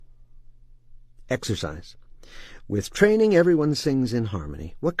Exercise. With training, everyone sings in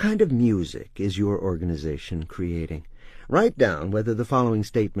harmony. What kind of music is your organization creating? Write down whether the following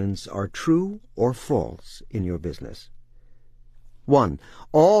statements are true or false in your business. 1.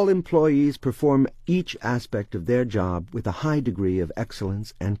 All employees perform each aspect of their job with a high degree of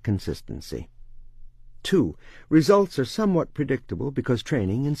excellence and consistency. 2. Results are somewhat predictable because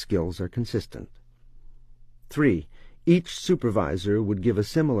training and skills are consistent. 3. Each supervisor would give a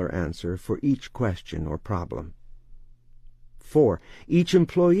similar answer for each question or problem. 4. Each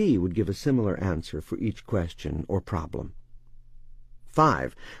employee would give a similar answer for each question or problem.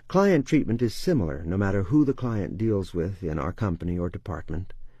 5. Client treatment is similar no matter who the client deals with in our company or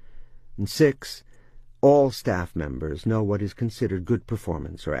department. And 6. All staff members know what is considered good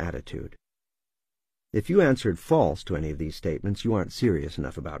performance or attitude. If you answered false to any of these statements, you aren't serious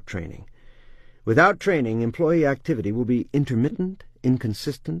enough about training. Without training, employee activity will be intermittent,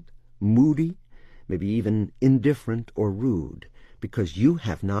 inconsistent, moody, maybe even indifferent or rude, because you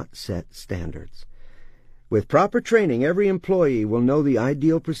have not set standards. With proper training, every employee will know the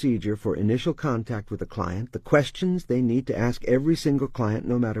ideal procedure for initial contact with a client, the questions they need to ask every single client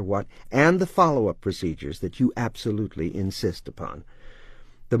no matter what, and the follow-up procedures that you absolutely insist upon.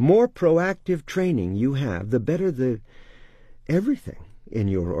 The more proactive training you have, the better the everything in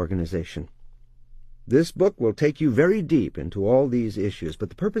your organization. This book will take you very deep into all these issues, but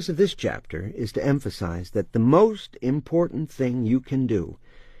the purpose of this chapter is to emphasize that the most important thing you can do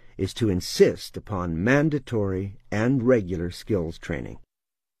is to insist upon mandatory and regular skills training.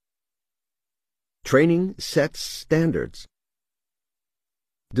 Training sets standards.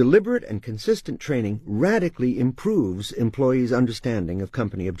 Deliberate and consistent training radically improves employees' understanding of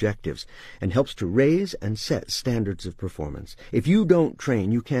company objectives and helps to raise and set standards of performance. If you don't train,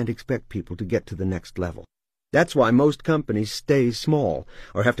 you can't expect people to get to the next level. That's why most companies stay small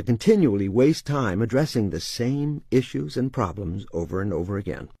or have to continually waste time addressing the same issues and problems over and over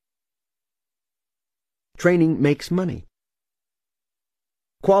again. Training makes money.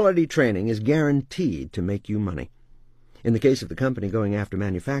 Quality training is guaranteed to make you money. In the case of the company going after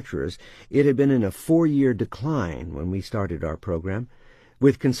manufacturers, it had been in a 4-year decline when we started our program.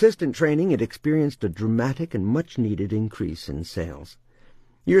 With consistent training, it experienced a dramatic and much-needed increase in sales.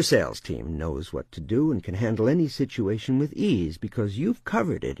 Your sales team knows what to do and can handle any situation with ease because you've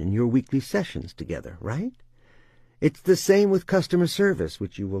covered it in your weekly sessions together, right? It's the same with customer service,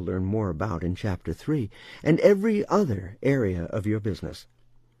 which you will learn more about in Chapter 3, and every other area of your business.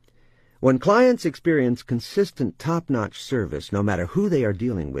 When clients experience consistent top-notch service, no matter who they are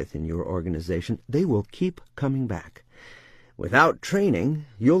dealing with in your organization, they will keep coming back. Without training,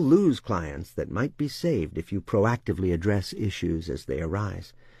 you'll lose clients that might be saved if you proactively address issues as they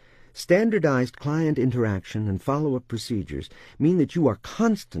arise. Standardized client interaction and follow-up procedures mean that you are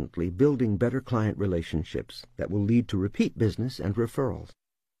constantly building better client relationships that will lead to repeat business and referrals.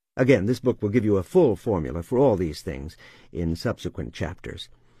 Again, this book will give you a full formula for all these things in subsequent chapters.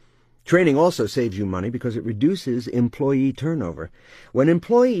 Training also saves you money because it reduces employee turnover. When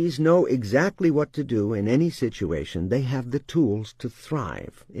employees know exactly what to do in any situation, they have the tools to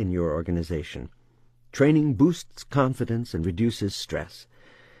thrive in your organization. Training boosts confidence and reduces stress.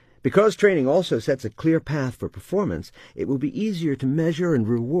 Because training also sets a clear path for performance, it will be easier to measure and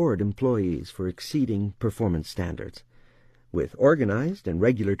reward employees for exceeding performance standards. With organized and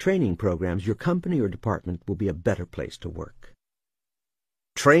regular training programs, your company or department will be a better place to work.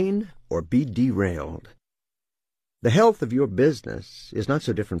 Train or be derailed. The health of your business is not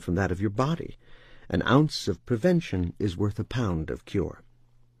so different from that of your body. An ounce of prevention is worth a pound of cure.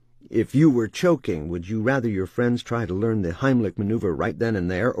 If you were choking, would you rather your friends try to learn the Heimlich maneuver right then and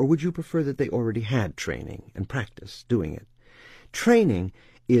there, or would you prefer that they already had training and practice doing it? Training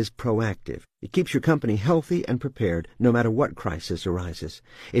is proactive. It keeps your company healthy and prepared no matter what crisis arises.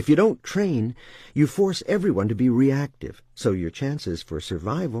 If you don't train, you force everyone to be reactive, so your chances for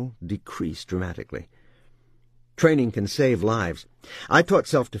survival decrease dramatically. Training can save lives. I taught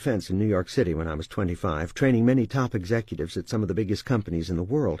self-defense in New York City when I was 25, training many top executives at some of the biggest companies in the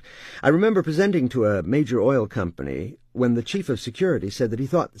world. I remember presenting to a major oil company when the chief of security said that he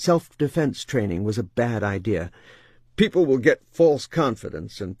thought self-defense training was a bad idea. People will get false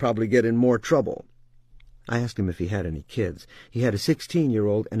confidence and probably get in more trouble. I asked him if he had any kids. He had a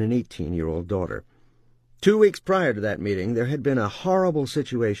 16-year-old and an 18-year-old daughter. 2 weeks prior to that meeting, there had been a horrible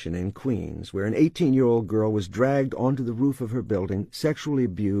situation in Queens where an 18-year-old girl was dragged onto the roof of her building, sexually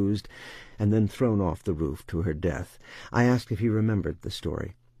abused, and then thrown off the roof to her death. I asked if he remembered the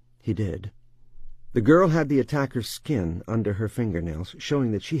story. He did. The girl had the attacker's skin under her fingernails,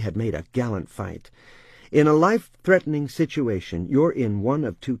 showing that she had made a gallant fight. In a life-threatening situation, you're in one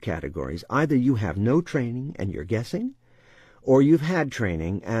of two categories. Either you have no training and you're guessing, or you've had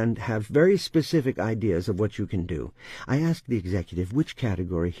training and have very specific ideas of what you can do. I asked the executive which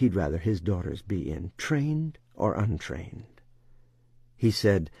category he'd rather his daughters be in, trained or untrained. He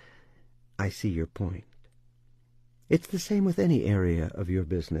said, "I see your point." It's the same with any area of your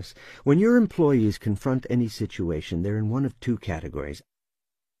business. When your employees confront any situation, they're in one of two categories.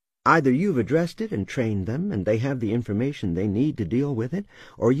 Either you've addressed it and trained them, and they have the information they need to deal with it,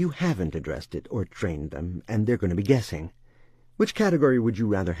 or you haven't addressed it or trained them, and they're going to be guessing. Which category would you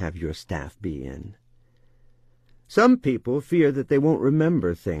rather have your staff be in? Some people fear that they won't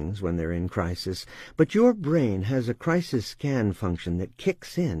remember things when they're in crisis, but your brain has a crisis scan function that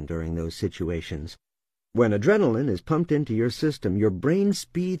kicks in during those situations. When adrenaline is pumped into your system, your brain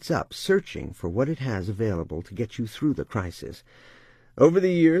speeds up, searching for what it has available to get you through the crisis. Over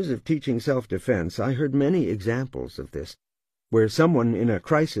the years of teaching self-defense, I heard many examples of this, where someone in a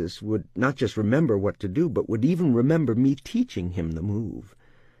crisis would not just remember what to do, but would even remember me teaching him the move.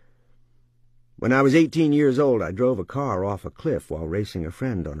 When I was 18 years old, I drove a car off a cliff while racing a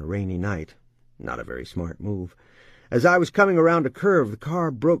friend on a rainy night. Not a very smart move. As I was coming around a curve, the car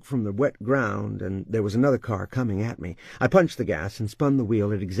broke from the wet ground, and there was another car coming at me. I punched the gas and spun the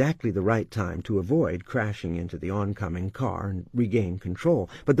wheel at exactly the right time to avoid crashing into the oncoming car and regain control.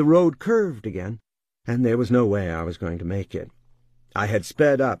 But the road curved again, and there was no way I was going to make it. I had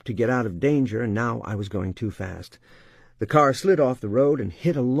sped up to get out of danger, and now I was going too fast. The car slid off the road and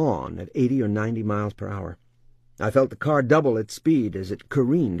hit a lawn at 80 or 90 miles per hour. I felt the car double its speed as it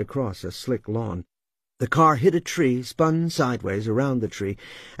careened across a slick lawn. The car hit a tree, spun sideways around the tree,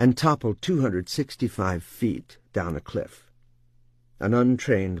 and toppled 265 feet down a cliff. An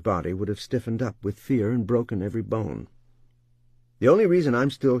untrained body would have stiffened up with fear and broken every bone. The only reason I'm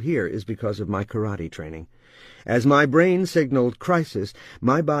still here is because of my karate training. As my brain signaled crisis,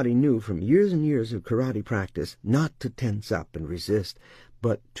 my body knew from years and years of karate practice not to tense up and resist,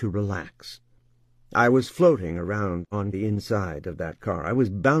 but to relax. I was floating around on the inside of that car. I was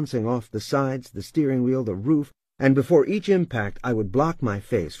bouncing off the sides, the steering wheel, the roof, and before each impact I would block my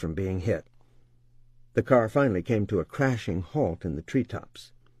face from being hit. The car finally came to a crashing halt in the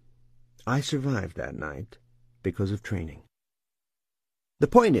treetops. I survived that night because of training. The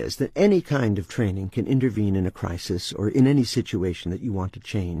point is that any kind of training can intervene in a crisis or in any situation that you want to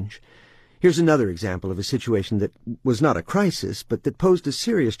change. Here's another example of a situation that was not a crisis, but that posed a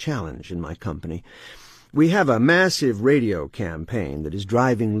serious challenge in my company. We have a massive radio campaign that is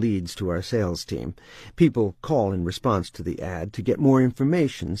driving leads to our sales team. People call in response to the ad to get more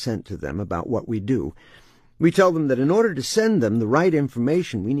information sent to them about what we do. We tell them that in order to send them the right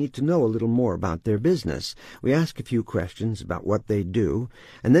information, we need to know a little more about their business. We ask a few questions about what they do,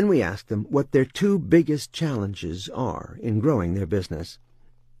 and then we ask them what their two biggest challenges are in growing their business.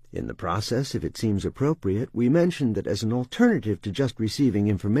 In the process, if it seems appropriate, we mention that as an alternative to just receiving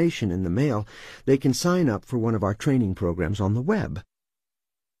information in the mail, they can sign up for one of our training programs on the web.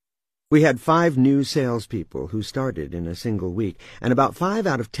 We had 5 new salespeople who started in a single week, and about 5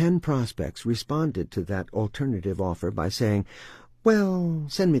 out of 10 prospects responded to that alternative offer by saying, "Well,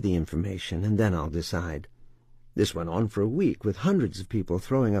 send me the information, and then I'll decide." This went on for a week, with hundreds of people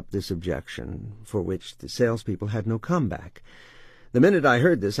throwing up this objection, for which the salespeople had no comeback. The minute I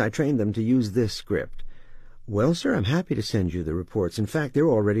heard this, I trained them to use this script. "Well, sir, I'm happy to send you the reports. In fact, they're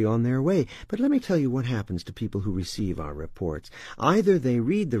already on their way. But let me tell you what happens to people who receive our reports. Either they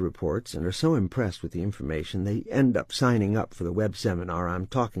read the reports and are so impressed with the information they end up signing up for the web seminar I'm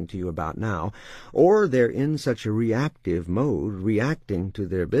talking to you about now, or they're in such a reactive mode, reacting to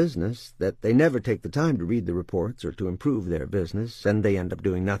their business, that they never take the time to read the reports or to improve their business, and they end up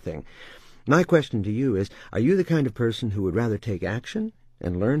doing nothing. My question to you is, are you the kind of person who would rather take action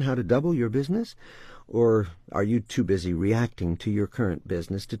and learn how to double your business? Or are you too busy reacting to your current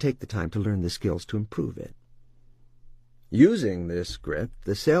business to take the time to learn the skills to improve it?" Using this script,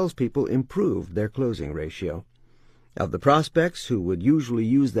 the salespeople improved their closing ratio. Of the prospects who would usually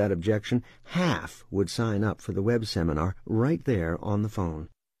use that objection, half would sign up for the web seminar right there on the phone.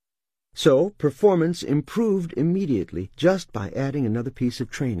 So performance improved immediately just by adding another piece of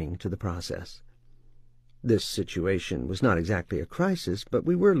training to the process. This situation was not exactly a crisis, but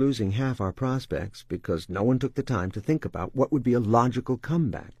we were losing half our prospects because no one took the time to think about what would be a logical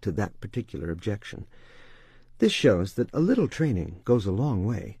comeback to that particular objection. This shows that a little training goes a long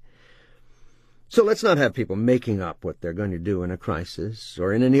way. So let's not have people making up what they're going to do in a crisis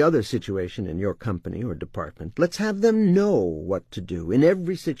or in any other situation in your company or department. Let's have them know what to do in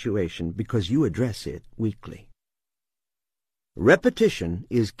every situation because you address it weekly. Repetition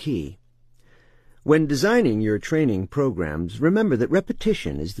is key. When designing your training programs, remember that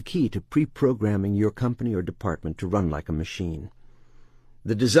repetition is the key to pre-programming your company or department to run like a machine.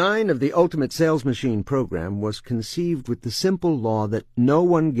 The design of the Ultimate Sales Machine program was conceived with the simple law that no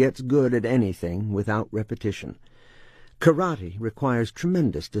one gets good at anything without repetition. Karate requires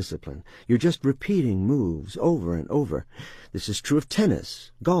tremendous discipline. You're just repeating moves over and over. This is true of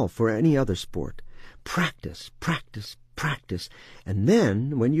tennis, golf, or any other sport. Practice, practice, practice, and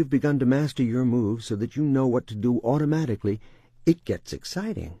then, when you've begun to master your moves so that you know what to do automatically, it gets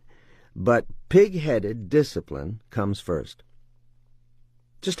exciting. But pig-headed discipline comes first.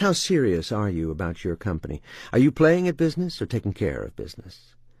 Just how serious are you about your company? Are you playing at business or taking care of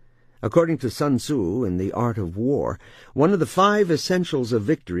business? According to Sun Tzu in The Art of War, one of the 5 essentials of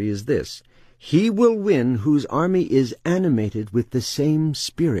victory is this: he will win whose army is animated with the same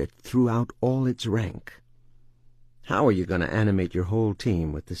spirit throughout all its rank. How are you going to animate your whole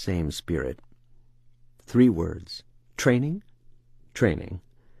team with the same spirit? 3 words: training, training,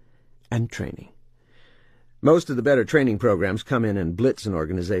 and training. Most of the better training programs come in and blitz an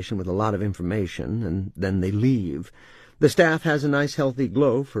organization with a lot of information, and then they leave. The staff has a nice healthy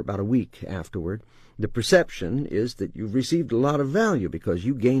glow for about a week afterward. The perception is that you've received a lot of value because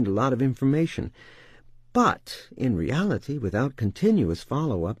you gained a lot of information. But, in reality, without continuous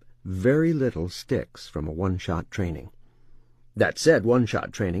follow-up, very little sticks from a one-shot training. That said,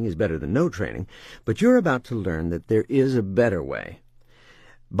 one-shot training is better than no training, but you're about to learn that there is a better way.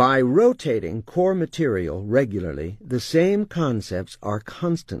 By rotating core material regularly, the same concepts are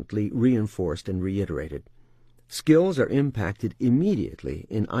constantly reinforced and reiterated. Skills are impacted immediately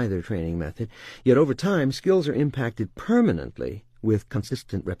in either training method, yet over time skills are impacted permanently with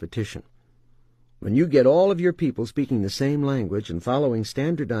consistent repetition. When you get all of your people speaking the same language and following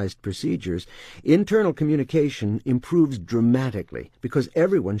standardized procedures, internal communication improves dramatically because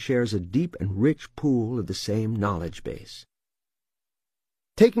everyone shares a deep and rich pool of the same knowledge base.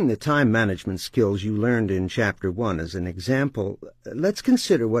 Taking the time management skills you learned in Chapter 1 as an example, let's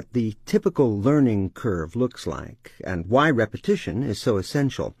consider what the typical learning curve looks like and why repetition is so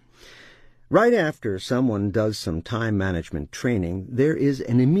essential. Right after someone does some time management training, there is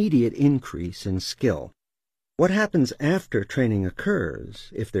an immediate increase in skill. What happens after training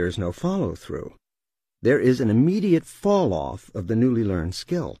occurs if there is no follow-through? There is an immediate fall-off of the newly learned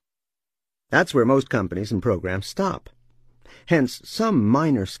skill. That's where most companies and programs stop. Hence, some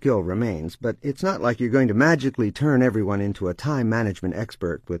minor skill remains, but it's not like you're going to magically turn everyone into a time management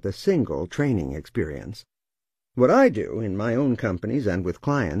expert with a single training experience. What I do in my own companies and with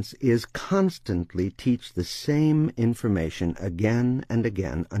clients is constantly teach the same information again and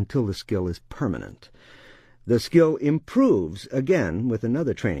again until the skill is permanent. The skill improves again with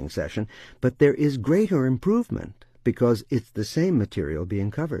another training session, but there is greater improvement because it's the same material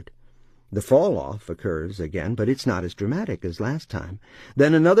being covered. The fall-off occurs again, but it's not as dramatic as last time.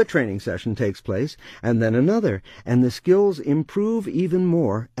 Then another training session takes place, and then another, and the skills improve even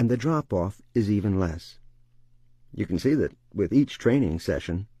more, and the drop-off is even less. You can see that with each training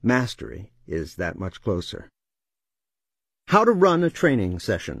session, mastery is that much closer. How to run a training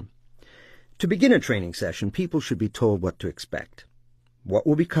session. To begin a training session, people should be told what to expect, what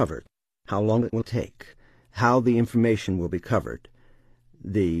will be covered, how long it will take, how the information will be covered,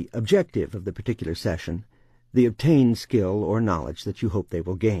 the objective of the particular session, the obtained skill or knowledge that you hope they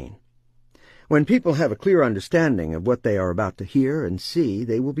will gain. When people have a clear understanding of what they are about to hear and see,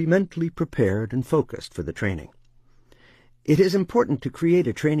 they will be mentally prepared and focused for the training. It is important to create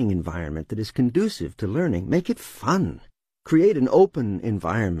a training environment that is conducive to learning. Make it fun. Create an open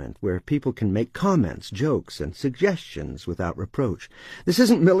environment where people can make comments, jokes, and suggestions without reproach. This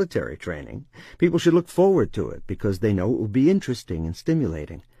isn't military training. People should look forward to it because they know it will be interesting and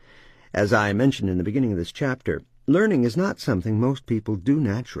stimulating. As I mentioned in the beginning of this chapter, learning is not something most people do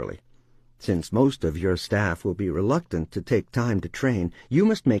naturally. Since most of your staff will be reluctant to take time to train, you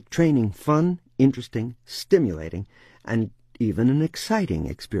must make training fun, interesting, stimulating, and even an exciting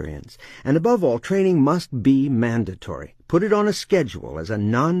experience. And above all, training must be mandatory. Put it on a schedule as a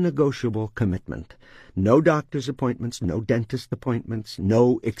non-negotiable commitment. No doctor's appointments, no dentist appointments,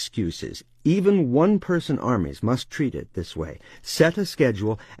 no excuses. Even one-person armies must treat it this way. Set a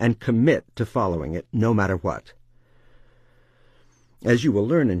schedule and commit to following it no matter what. As you will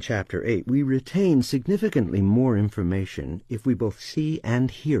learn in Chapter 8, we retain significantly more information if we both see and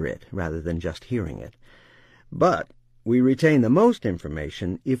hear it rather than just hearing it. But we retain the most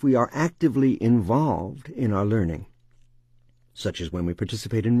information if we are actively involved in our learning, such as when we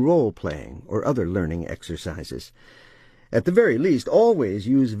participate in role-playing or other learning exercises. At the very least, always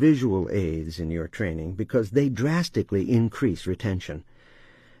use visual aids in your training because they drastically increase retention.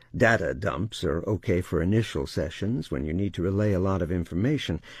 Data dumps are okay for initial sessions when you need to relay a lot of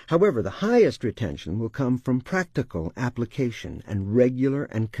information. However, the highest retention will come from practical application and regular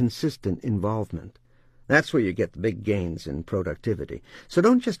and consistent involvement. That's where you get the big gains in productivity. So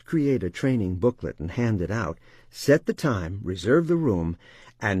don't just create a training booklet and hand it out. Set the time, reserve the room,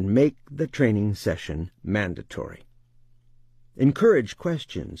 and make the training session mandatory. Encourage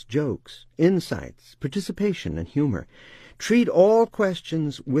questions, jokes, insights, participation, and humor. Treat all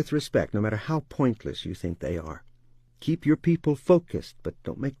questions with respect, no matter how pointless you think they are. Keep your people focused, but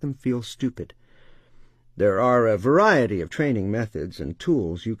don't make them feel stupid. There are a variety of training methods and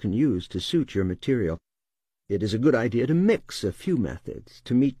tools you can use to suit your material. It is a good idea to mix a few methods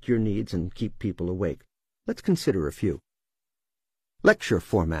to meet your needs and keep people awake. Let's consider a few. Lecture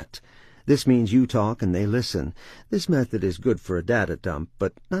format. This means you talk and they listen. This method is good for a data dump,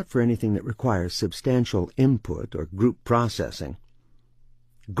 but not for anything that requires substantial input or group processing.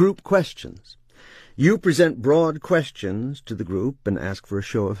 Group questions. You present broad questions to the group and ask for a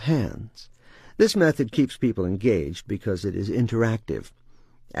show of hands. This method keeps people engaged because it is interactive.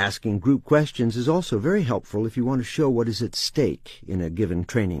 Asking group questions is also very helpful if you want to show what is at stake in a given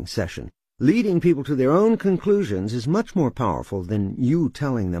training session. Leading people to their own conclusions is much more powerful than you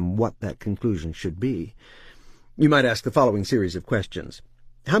telling them what that conclusion should be. You might ask the following series of questions.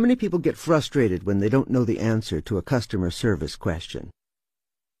 How many people get frustrated when they don't know the answer to a customer service question?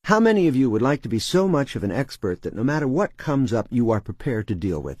 How many of you would like to be so much of an expert that no matter what comes up, you are prepared to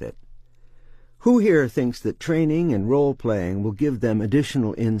deal with it? Who here thinks that training and role-playing will give them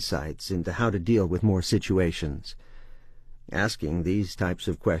additional insights into how to deal with more situations? Asking these types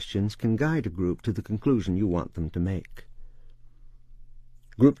of questions can guide a group to the conclusion you want them to make.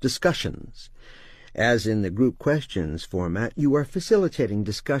 Group discussions. As in the group questions format, you are facilitating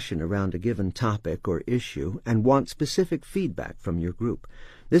discussion around a given topic or issue and want specific feedback from your group.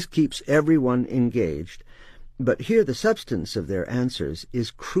 This keeps everyone engaged, but here the substance of their answers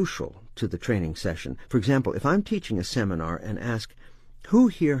is crucial to the training session. For example, if I'm teaching a seminar and ask, who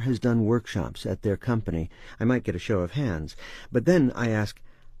here has done workshops at their company? I might get a show of hands. But then I ask,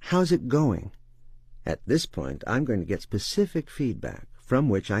 how's it going? At this point, I'm going to get specific feedback from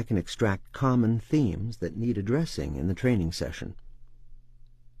which I can extract common themes that need addressing in the training session.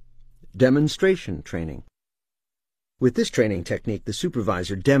 Demonstration training. With this training technique, the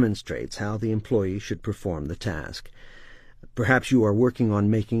supervisor demonstrates how the employee should perform the task. Perhaps you are working on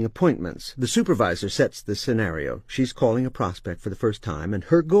making appointments. The supervisor sets the scenario. She's calling a prospect for the first time, and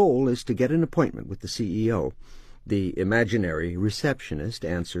her goal is to get an appointment with the CEO. The imaginary receptionist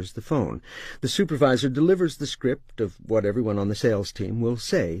answers the phone. The supervisor delivers the script of what everyone on the sales team will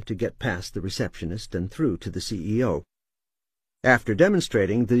say to get past the receptionist and through to the CEO. After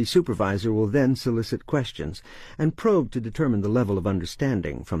demonstrating, the supervisor will then solicit questions and probe to determine the level of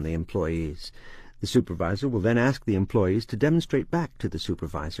understanding from the employees. The supervisor will then ask the employees to demonstrate back to the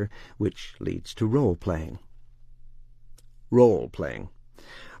supervisor, which leads to role-playing. Role-playing.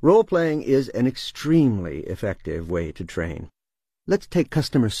 Role-playing is an extremely effective way to train. Let's take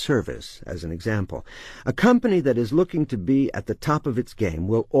customer service as an example. A company that is looking to be at the top of its game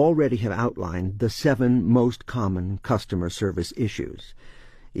will already have outlined the 7 most common customer service issues.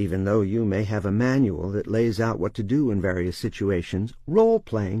 Even though you may have a manual that lays out what to do in various situations,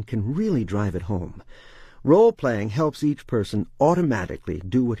 role-playing can really drive it home. Role-playing helps each person automatically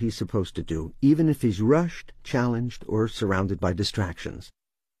do what he's supposed to do, even if he's rushed, challenged, or surrounded by distractions.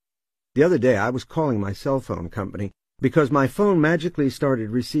 The other day I was calling my cell phone company because my phone magically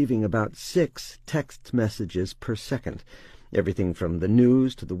started receiving about 6 text messages per second, everything from the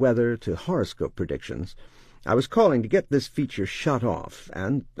news to the weather to horoscope predictions. I was calling to get this feature shut off,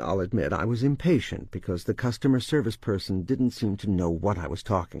 and I'll admit I was impatient because the customer service person didn't seem to know what I was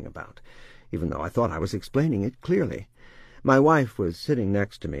talking about, even though I thought I was explaining it clearly. My wife was sitting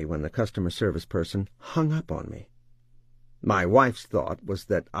next to me when the customer service person hung up on me. My wife's thought was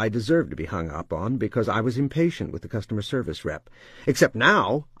that I deserved to be hung up on because I was impatient with the customer service rep. Except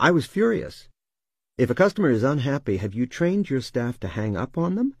now, I was furious. If a customer is unhappy, have you trained your staff to hang up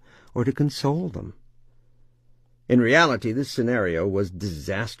on them or to console them? In reality, this scenario was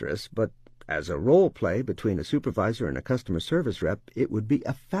disastrous, but as a role play between a supervisor and a customer service rep, it would be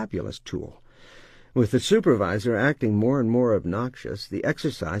a fabulous tool. With the supervisor acting more and more obnoxious, the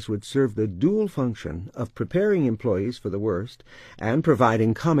exercise would serve the dual function of preparing employees for the worst and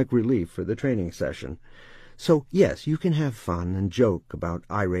providing comic relief for the training session. So, yes, you can have fun and joke about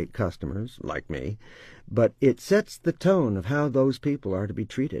irate customers, like me, but it sets the tone of how those people are to be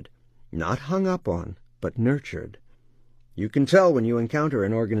treated, not hung up on, but nurtured. You can tell when you encounter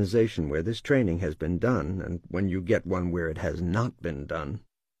an organization where this training has been done and when you get one where it has not been done.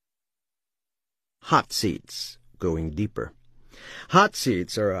 Hot seats, going deeper. Hot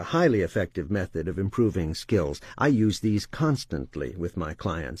seats are a highly effective method of improving skills. I use these constantly with my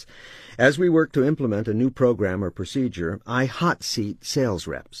clients. As we work to implement a new program or procedure, I hot seat sales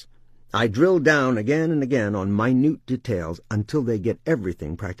reps. I drill down again and again on minute details until they get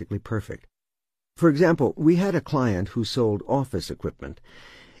everything practically perfect. For example, we had a client who sold office equipment.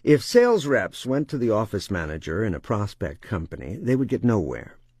 If sales reps went to the office manager in a prospect company, they would get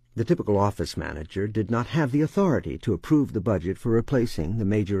nowhere. The typical office manager did not have the authority to approve the budget for replacing the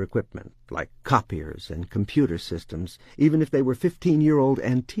major equipment, like copiers and computer systems, even if they were 15-year-old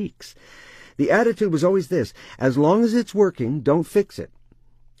antiques. The attitude was always this: as long as it's working, don't fix it.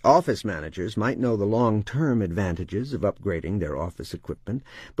 Office managers might know the long-term advantages of upgrading their office equipment,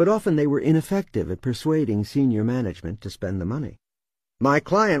 but often they were ineffective at persuading senior management to spend the money. My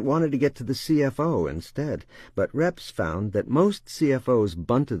client wanted to get to the CFO instead, but reps found that most CFOs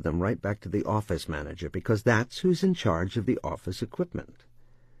bunted them right back to the office manager because that's who's in charge of the office equipment.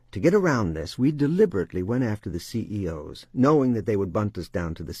 To get around this, we deliberately went after the CEOs, knowing that they would bunt us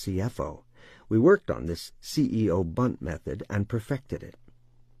down to the CFO. We worked on this CEO bunt method and perfected it.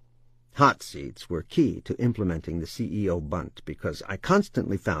 Hot seats were key to implementing the CEO bunt because I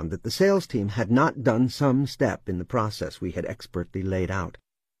constantly found that the sales team had not done some step in the process we had expertly laid out.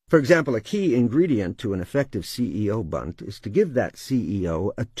 For example, a key ingredient to an effective CEO bunt is to give that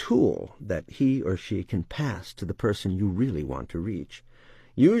CEO a tool that he or she can pass to the person you really want to reach.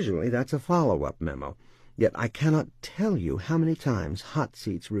 Usually that's a follow-up memo, yet I cannot tell you how many times hot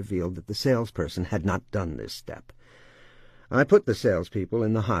seats revealed that the salesperson had not done this step. I put the salespeople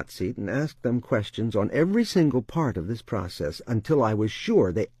in the hot seat and asked them questions on every single part of this process until I was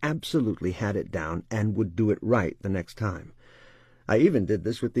sure they absolutely had it down and would do it right the next time. I even did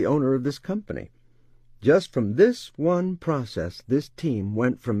this with the owner of this company. Just from this one process, this team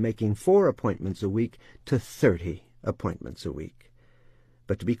went from making 4 appointments a week to 30 appointments a week.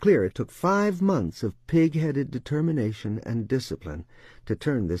 But to be clear, it took 5 months of pig-headed determination and discipline to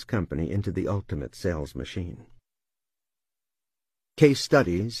turn this company into the ultimate sales machine. Case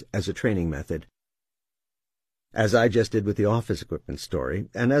studies as a training method. As I just did with the office equipment story,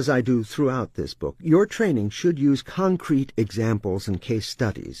 and as I do throughout this book, your training should use concrete examples and case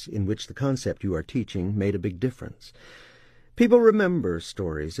studies in which the concept you are teaching made a big difference. People remember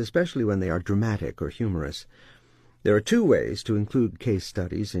stories, especially when they are dramatic or humorous. There are 2 ways to include case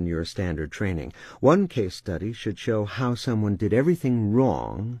studies in your standard training. One case study should show how someone did everything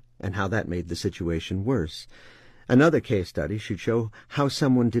wrong and how that made the situation worse. Another case study should show how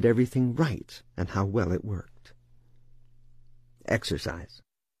someone did everything right and how well it worked. Exercise.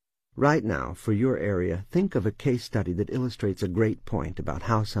 Right now, for your area, think of a case study that illustrates a great point about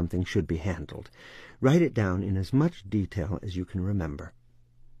how something should be handled. Write it down in as much detail as you can remember.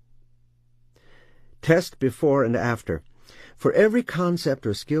 Test before and after. For every concept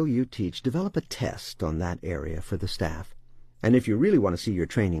or skill you teach, develop a test on that area for the staff. And if you really want to see your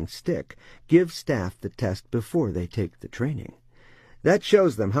training stick, give staff the test before they take the training. That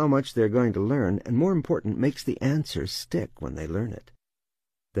shows them how much they're going to learn, and more important, makes the answers stick when they learn it.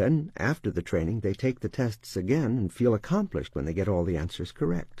 Then, after the training, they take the tests again and feel accomplished when they get all the answers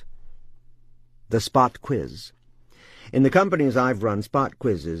correct. The spot quiz. In the companies I've run, spot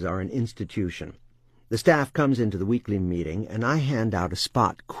quizzes are an institution. The staff comes into the weekly meeting, and I hand out a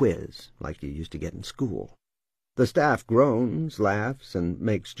spot quiz, like you used to get in school. The staff groans, laughs, and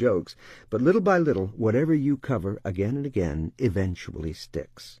makes jokes, but little by little, whatever you cover again and again eventually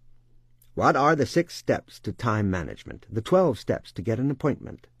sticks. What are the 6 steps to time management, the 12 steps to get an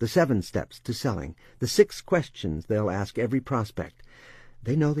appointment, the 7 steps to selling, the 6 questions they'll ask every prospect?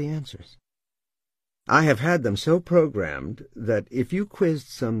 They know the answers. I have had them so programmed that if you quizzed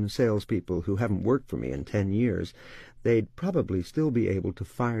some salespeople who haven't worked for me in 10 years, they'd probably still be able to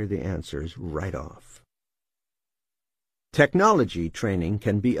fire the answers right off. Technology training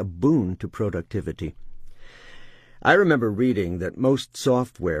can be a boon to productivity. I remember reading that most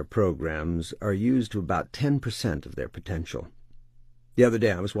software programs are used to about 10% of their potential. The other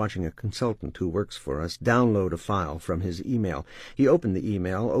day I was watching a consultant who works for us download a file from his email. He opened the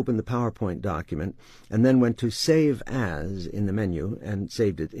email, opened the PowerPoint document, and then went to Save As in the menu and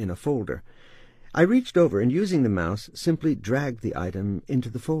saved it in a folder. I reached over and, using the mouse, simply dragged the item into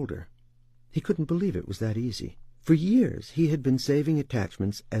the folder. He couldn't believe it was that easy. For years he had been saving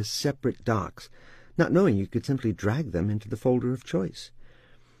attachments as separate docs, not knowing you could simply drag them into the folder of choice.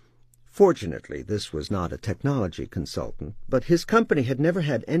 Fortunately, this was not a technology consultant, but his company had never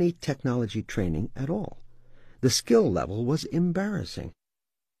had any technology training at all. The skill level was embarrassing.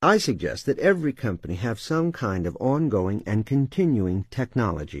 I suggest that every company have some kind of ongoing and continuing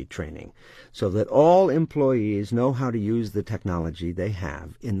technology training so that all employees know how to use the technology they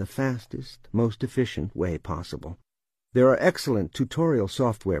have in the fastest, most efficient way possible. There are excellent tutorial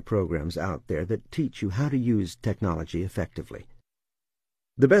software programs out there that teach you how to use technology effectively.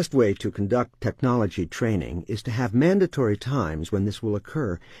 The best way to conduct technology training is to have mandatory times when this will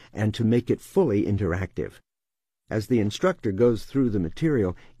occur and to make it fully interactive. As the instructor goes through the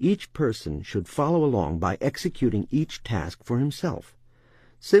material, each person should follow along by executing each task for himself.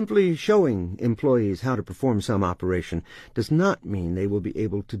 Simply showing employees how to perform some operation does not mean they will be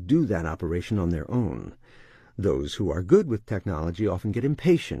able to do that operation on their own. Those who are good with technology often get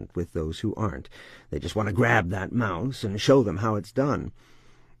impatient with those who aren't. They just want to grab that mouse and show them how it's done.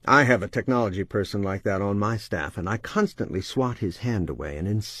 I have a technology person like that on my staff, and I constantly swat his hand away and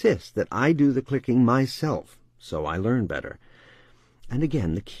insist that I do the clicking myself, so I learn better. And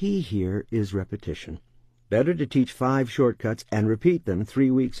again, the key here is repetition. Better to teach 5 shortcuts and repeat them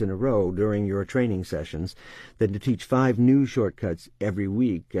 3 weeks in a row during your training sessions than to teach 5 new shortcuts every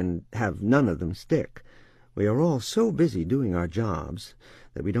week and have none of them stick. We are all so busy doing our jobs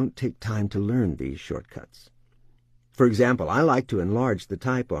that we don't take time to learn these shortcuts. For example, I like to enlarge the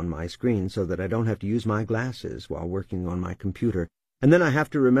type on my screen so that I don't have to use my glasses while working on my computer, and then I have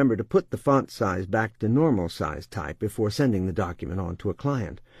to remember to put the font size back to normal size type before sending the document on to a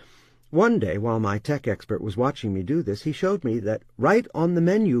client. One day, while my tech expert was watching me do this, he showed me that right on the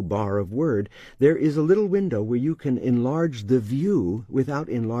menu bar of Word there is a little window where you can enlarge the view without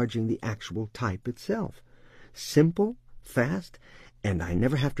enlarging the actual type itself. Simple, fast, and I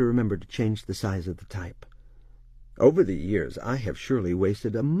never have to remember to change the size of the type. Over the years, I have surely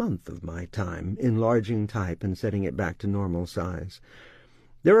wasted a month of my time enlarging type and setting it back to normal size.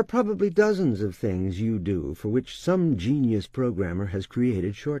 There are probably dozens of things you do for which some genius programmer has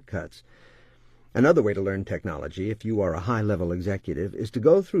created shortcuts. Another way to learn technology, if you are a high-level executive, is to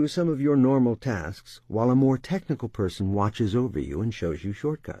go through some of your normal tasks while a more technical person watches over you and shows you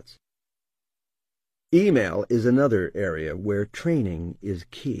shortcuts. Email is another area where training is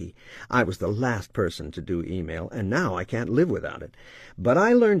key. I was the last person to do email, and now I can't live without it. But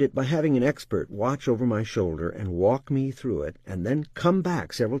I learned it by having an expert watch over my shoulder and walk me through it, and then come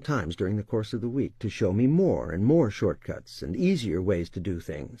back several times during the course of the week to show me more and more shortcuts and easier ways to do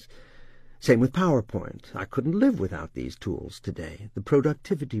things. Same with PowerPoint. I couldn't live without these tools today. The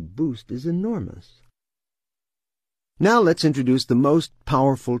productivity boost is enormous. Now let's introduce the most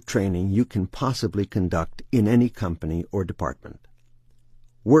powerful training you can possibly conduct in any company or department.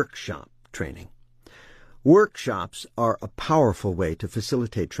 Workshop training. Workshops are a powerful way to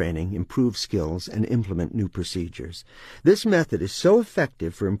facilitate training, improve skills, and implement new procedures. This method is so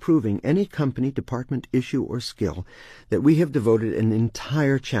effective for improving any company, department, issue, or skill that we have devoted an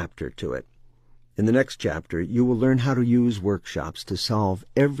entire chapter to it. In the next chapter, you will learn how to use workshops to solve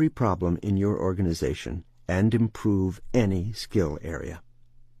every problem in your organization and improve any skill area.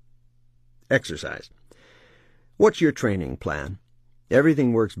 Exercise. What's your training plan?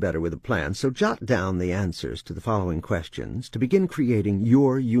 Everything works better with a plan, so jot down the answers to the following questions to begin creating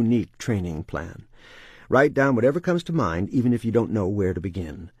your unique training plan. Write down whatever comes to mind, even if you don't know where to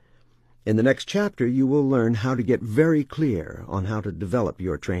begin. In the next chapter, you will learn how to get very clear on how to develop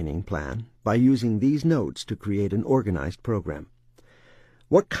your training plan by using these notes to create an organized program.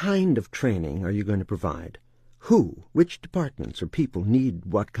 What kind of training are you going to provide? Who, which departments or people need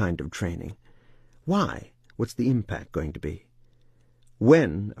what kind of training? Why? What's the impact going to be?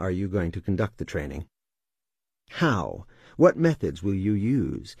 When are you going to conduct the training? How? What methods will you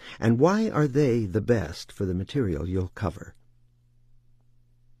use? And why are they the best for the material you'll cover?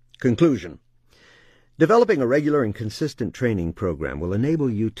 Conclusion. Developing a regular and consistent training program will enable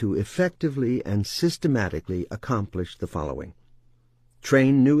you to effectively and systematically accomplish the following.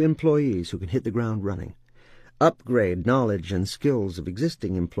 Train new employees who can hit the ground running. Upgrade knowledge and skills of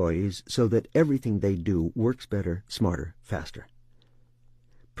existing employees so that everything they do works better, smarter, faster.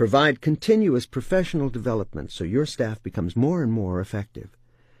 Provide continuous professional development so your staff becomes more and more effective.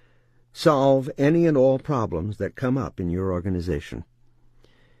 Solve any and all problems that come up in your organization.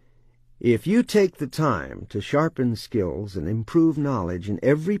 If you take the time to sharpen skills and improve knowledge in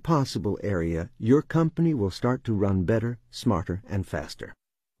every possible area, your company will start to run better, smarter, and faster,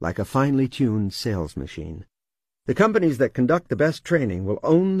 like a finely tuned sales machine. The companies that conduct the best training will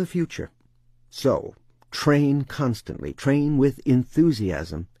own the future. So, train constantly, train with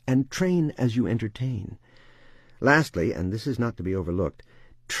enthusiasm, and train as you entertain. Lastly, and this is not to be overlooked,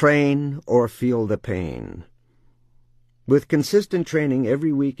 train or feel the pain. With consistent training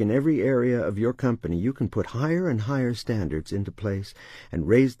every week in every area of your company, you can put higher and higher standards into place and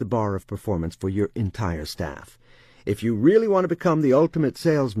raise the bar of performance for your entire staff. If you really want to become the ultimate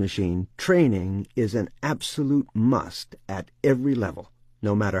sales machine, training is an absolute must at every level,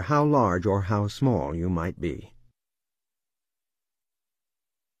 no matter how large or how small you might be.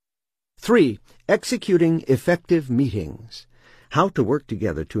 3. Executing effective meetings. How to work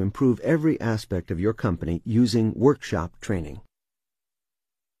together to improve every aspect of your company using workshop training.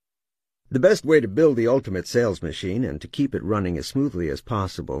 The best way to build the ultimate sales machine and to keep it running as smoothly as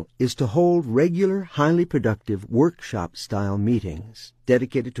possible is to hold regular, highly productive workshop-style meetings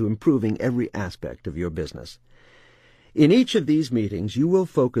dedicated to improving every aspect of your business. In each of these meetings, you will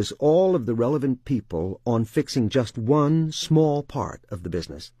focus all of the relevant people on fixing just one small part of the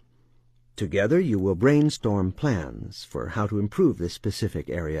business. Together, you will brainstorm plans for how to improve this specific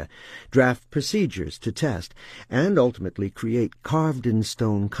area, draft procedures to test, and ultimately create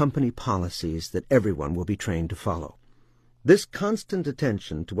carved-in-stone company policies that everyone will be trained to follow. This constant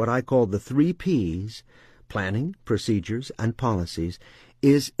attention to what I call the 3 Ps, planning, procedures, and policies,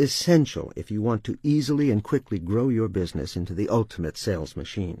 is essential if you want to easily and quickly grow your business into the ultimate sales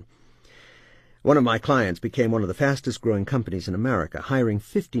machine. One of my clients became one of the fastest-growing companies in America, hiring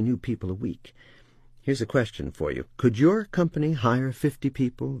 50 new people a week. Here's a question for you. Could your company hire 50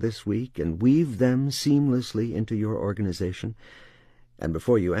 people this week and weave them seamlessly into your organization? And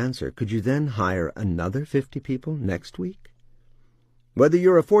before you answer, could you then hire another 50 people next week? Whether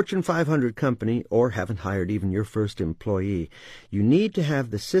you're a Fortune 500 company or haven't hired even your first employee, you need to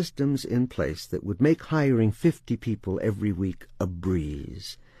have the systems in place that would make hiring 50 people every week a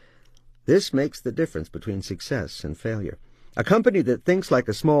breeze. This makes the difference between success and failure. A company that thinks like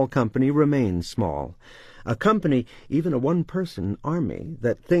a small company remains small. A company, even a one-person army,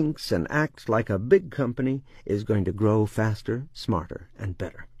 that thinks and acts like a big company is going to grow faster, smarter, and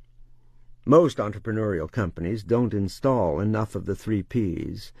better. Most entrepreneurial companies don't install enough of the 3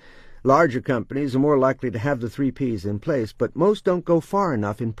 Ps. Larger companies are more likely to have the 3 Ps in place, but most don't go far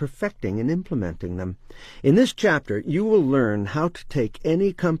enough in perfecting and implementing them. In this chapter, you will learn how to take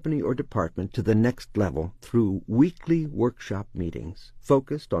any company or department to the next level through weekly workshop meetings,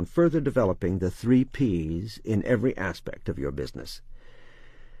 focused on further developing the 3 Ps in every aspect of your business.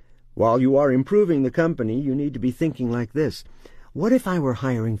 While you are improving the company, you need to be thinking like this. What if I were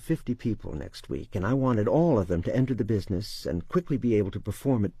hiring 50 people next week, and I wanted all of them to enter the business and quickly be able to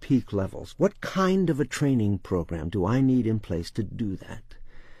perform at peak levels? What kind of a training program do I need in place to do that?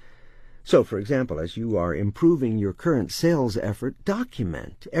 So, for example, as you are improving your current sales effort,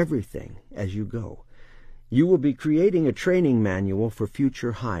 document everything as you go. You will be creating a training manual for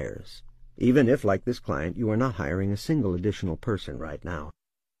future hires, even if, like this client, you are not hiring a single additional person right now.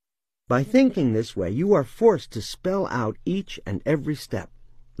 By thinking this way, you are forced to spell out each and every step.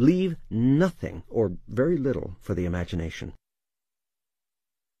 Leave nothing, or very little, for the imagination.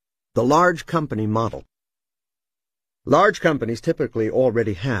 The large company model. Large companies typically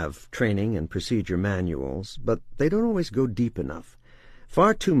already have training and procedure manuals, but they don't always go deep enough.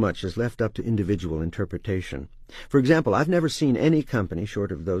 Far too much is left up to individual interpretation. For example, I've never seen any company,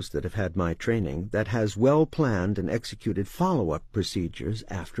 short of those that have had my training, that has well-planned and executed follow-up procedures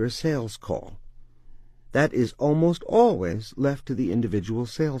after a sales call. That is almost always left to the individual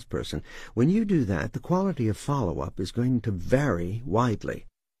salesperson. When you do that, the quality of follow-up is going to vary widely.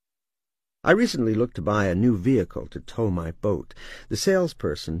 I recently looked to buy a new vehicle to tow my boat. The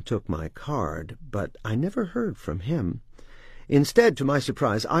salesperson took my card, but I never heard from him. Instead, to my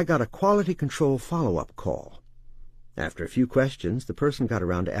surprise, I got a quality control follow-up call. After a few questions, the person got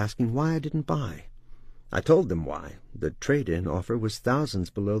around to asking why I didn't buy. I told them why. The trade-in offer was thousands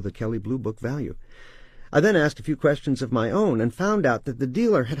below the Kelley Blue Book value. I then asked a few questions of my own and found out that the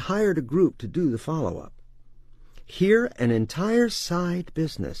dealer had hired a group to do the follow-up. Here, an entire side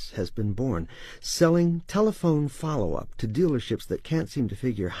business has been born, selling telephone follow-up to dealerships that can't seem to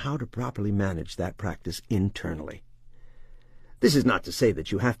figure how to properly manage that practice internally. This is not to say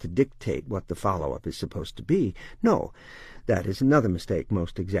that you have to dictate what the follow-up is supposed to be. No, that is another mistake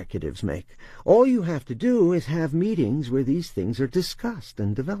most executives make. All you have to do is have meetings where these things are discussed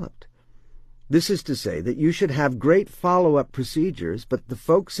and developed. This is to say that you should have great follow-up procedures, but the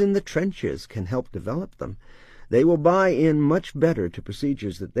folks in the trenches can help develop them. They will buy in much better to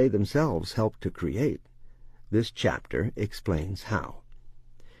procedures that they themselves help to create. This chapter explains how.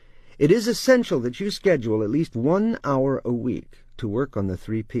 It is essential that you schedule at least 1 hour a week to work on the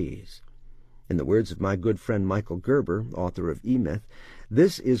 3 Ps. In the words of my good friend Michael Gerber, author of E-Myth,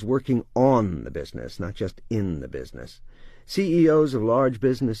 this is working on the business, not just in the business. CEOs of large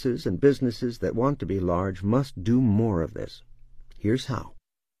businesses and businesses that want to be large must do more of this. Here's how.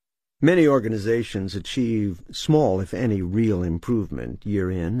 Many organizations achieve small, if any, real improvement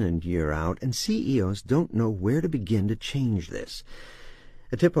year in and year out, and CEOs don't know where to begin to change this.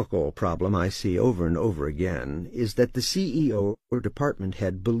 A typical problem I see over and over again is that the CEO or department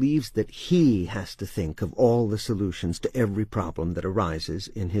head believes that he has to think of all the solutions to every problem that arises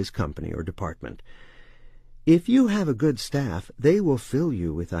in his company or department. If you have a good staff, they will fill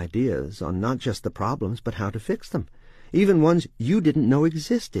you with ideas on not just the problems, but how to fix them, even ones you didn't know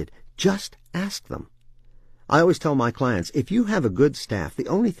existed. Just ask them. I always tell my clients, if you have a good staff, the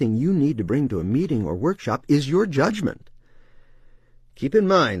only thing you need to bring to a meeting or workshop is your judgment. Keep in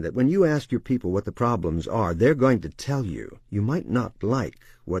mind that when you ask your people what the problems are, they're going to tell you. You might not like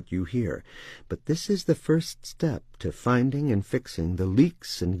what you hear, but this is the first step to finding and fixing the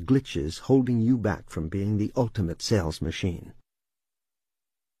leaks and glitches holding you back from being the ultimate sales machine.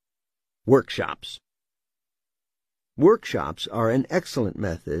 Workshops. Workshops are an excellent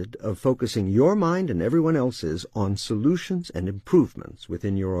method of focusing your mind and everyone else's on solutions and improvements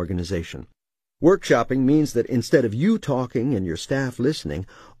within your organization. Workshopping means that instead of you talking and your staff listening,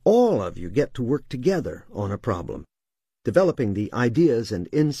 all of you get to work together on a problem, developing the ideas and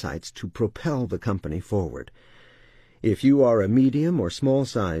insights to propel the company forward. If you are a medium or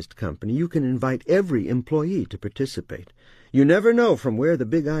small-sized company, you can invite every employee to participate. You never know from where the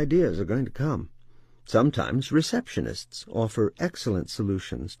big ideas are going to come. Sometimes receptionists offer excellent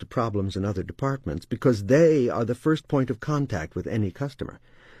solutions to problems in other departments because they are the first point of contact with any customer.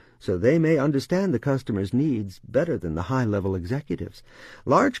 So they may understand the customer's needs better than the high-level executives.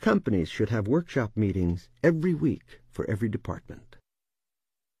 Large companies should have workshop meetings every week for every department.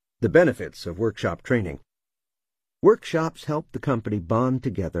 The benefits of workshop training. Workshops help the company bond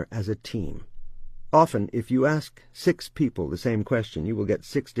together as a team. Often, if you ask 6 people the same question, you will get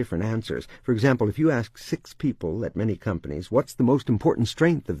 6 different answers. For example, if you ask 6 people at many companies what's the most important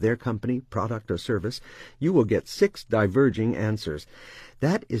strength of their company, product, or service, you will get 6 diverging answers.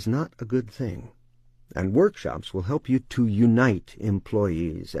 That is not a good thing. And workshops will help you to unite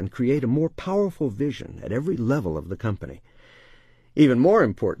employees and create a more powerful vision at every level of the company. Even more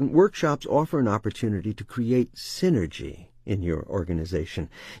important, workshops offer an opportunity to create synergy in your organization.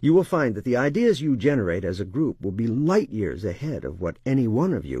 You will find that the ideas you generate as a group will be light years ahead of what any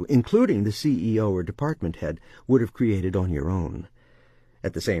one of you, including the CEO or department head, would have created on your own.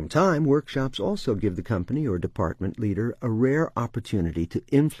 At the same time, workshops also give the company or department leader a rare opportunity to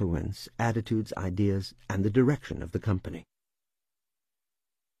influence attitudes, ideas, and the direction of the company.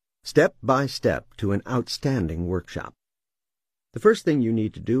 Step by step to an outstanding workshop. The first thing you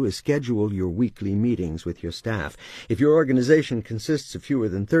need to do is schedule your weekly meetings with your staff. If your organization consists of fewer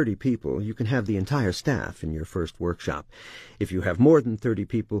than 30 people, you can have the entire staff in your first workshop. If you have more than 30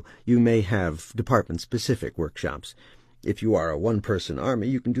 people, you may have department-specific workshops. If you are a one-person army,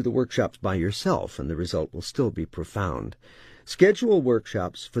 you can do the workshops by yourself, and the result will still be profound. Schedule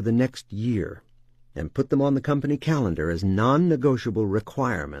workshops for the next year, and put them on the company calendar as non-negotiable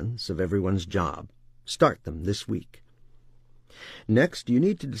requirements of everyone's job. Start them this week. Next, you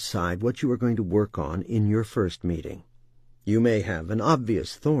need to decide what you are going to work on in your first meeting. You may have an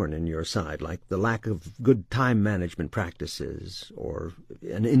obvious thorn in your side, like the lack of good time management practices or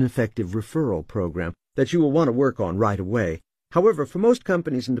an ineffective referral program that you will want to work on right away. However, for most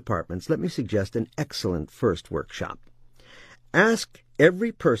companies and departments, let me suggest an excellent first workshop. Ask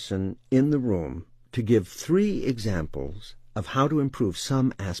every person in the room to give 3 examples of how to improve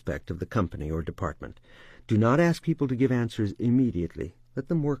some aspect of the company or department. Do not ask people to give answers immediately. Let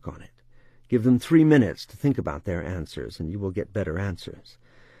them work on it. Give them 3 minutes to think about their answers, and you will get better answers.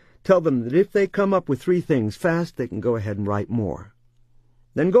 Tell them that if they come up with 3 things fast, they can go ahead and write more.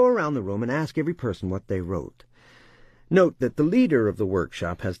 Then go around the room and ask every person what they wrote. Note that the leader of the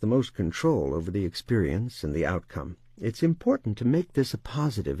workshop has the most control over the experience and the outcome. It's important to make this a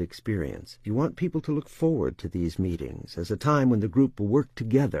positive experience. You want people to look forward to these meetings as a time when the group will work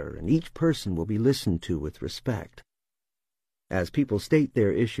together and each person will be listened to with respect. As people state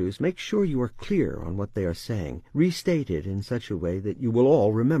their issues, make sure you are clear on what they are saying. Restate it in such a way that you will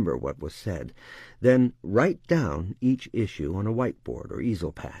all remember what was said. Then write down each issue on a whiteboard or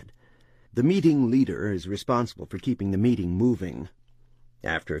easel pad. The meeting leader is responsible for keeping the meeting moving.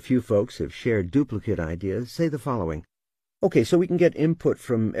 After a few folks have shared duplicate ideas, say the following. Okay, so we can get input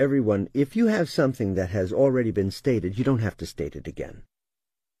from everyone. If you have something that has already been stated, you don't have to state it again.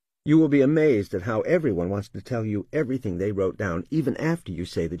 You will be amazed at how everyone wants to tell you everything they wrote down, even after you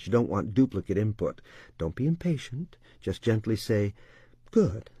say that you don't want duplicate input. Don't be impatient. Just gently say,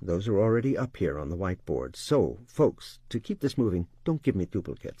 Good. Those are already up here on the whiteboard. So, folks, to keep this moving, don't give me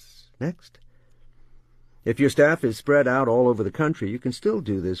duplicates. Next. If your staff is spread out all over the country, you can still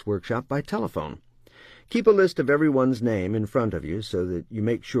do this workshop by telephone. Keep a list of everyone's name in front of you so that you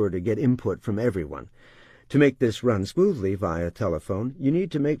make sure to get input from everyone. To make this run smoothly via telephone, you need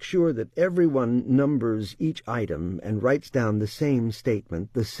to make sure that everyone numbers each item and writes down the same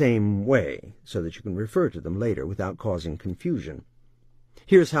statement the same way so that you can refer to them later without causing confusion.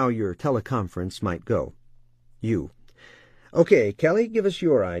 Here's how your teleconference might go. You. Okay, Kelly, give us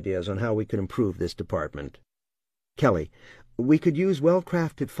your ideas on how we can improve this department. Kelly, we could use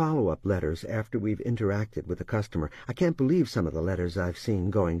well-crafted follow-up letters after we've interacted with a customer. I can't believe some of the letters I've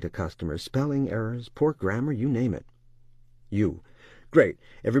seen going to customers. Spelling errors, poor grammar, you name it. You. Great.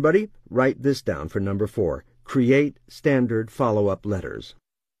 Everybody, write this down for number 4. Create standard follow-up letters.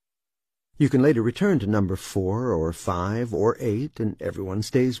 You can later return to number 4 or 5 or 8, and everyone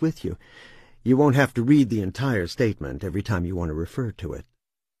stays with you. You won't have to read the entire statement every time you want to refer to it.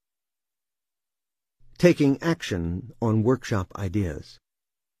 Taking action on workshop ideas.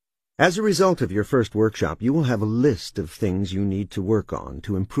 As a result of your first workshop, you will have a list of things you need to work on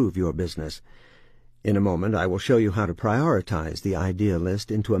to improve your business. In a moment, I will show you how to prioritize the idea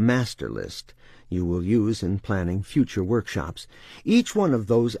list into a master list you will use in planning future workshops. Each one of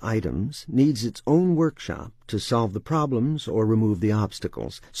those items needs its own workshop to solve the problems or remove the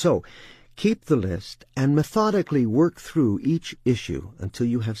obstacles. So, keep the list and methodically work through each issue until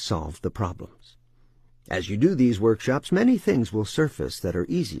you have solved the problems. As you do these workshops, many things will surface that are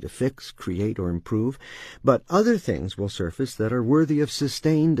easy to fix, create, or improve, but other things will surface that are worthy of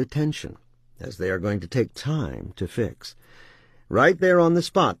sustained attention, as they are going to take time to fix. Right there on the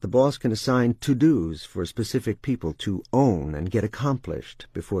spot, the boss can assign to-dos for specific people to own and get accomplished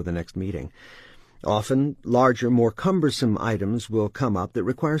before the next meeting. Often, larger, more cumbersome items will come up that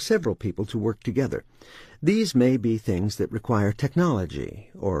require several people to work together. These may be things that require technology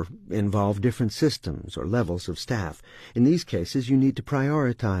or involve different systems or levels of staff. In these cases, you need to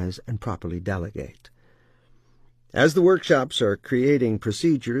prioritize and properly delegate. As the workshops are creating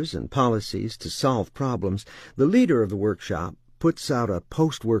procedures and policies to solve problems, the leader of the workshop puts out a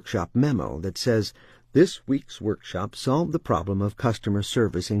post-workshop memo that says, "This week's workshop solved the problem of customer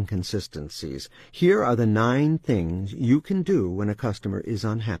service inconsistencies. Here are the 9 things you can do when a customer is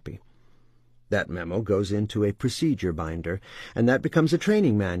unhappy." That memo goes into a procedure binder, and that becomes a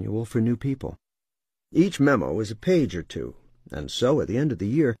training manual for new people. Each memo is a page or 2, and so at the end of the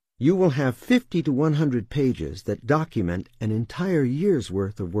year, you will have 50 to 100 pages that document an entire year's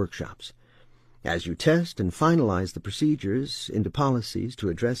worth of workshops. As you test and finalize the procedures into policies to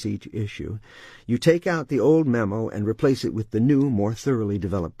address each issue, you take out the old memo and replace it with the new, more thoroughly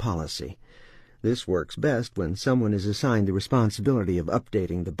developed policy. This works best when someone is assigned the responsibility of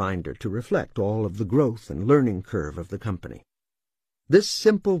updating the binder to reflect all of the growth and learning curve of the company. This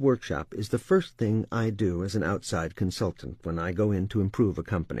simple workshop is the first thing I do as an outside consultant when I go in to improve a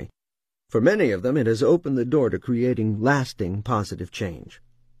company. For many of them, it has opened the door to creating lasting positive change.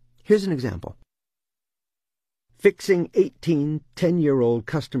 Here's an example. Fixing 18 10-year-old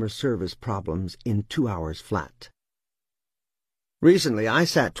customer service problems in 2 hours flat. Recently, I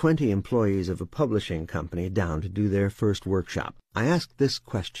sat 20 employees of a publishing company down to do their first workshop. I asked this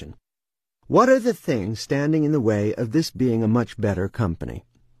question: what are the things standing in the way of this being a much better company?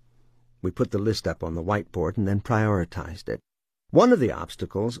 We put the list up on the whiteboard and then prioritized it. One of the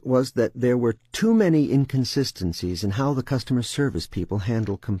obstacles was that there were too many inconsistencies in how the customer service people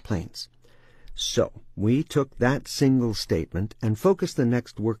handle complaints. So, we took that single statement and focused the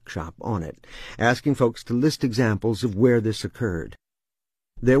next workshop on it, asking folks to list examples of where this occurred.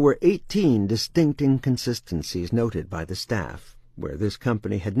 There were 18 distinct inconsistencies noted by the staff, where this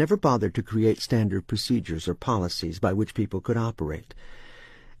company had never bothered to create standard procedures or policies by which people could operate.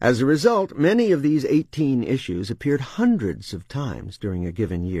 As a result, many of these 18 issues appeared hundreds of times during a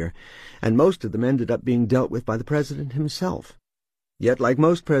given year, and most of them ended up being dealt with by the president himself. Yet, like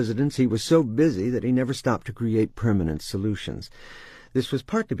most presidents, he was so busy that he never stopped to create permanent solutions. This was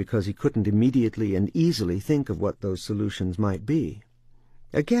partly because he couldn't immediately and easily think of what those solutions might be.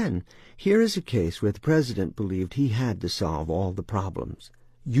 Again, here is a case where the president believed he had to solve all the problems.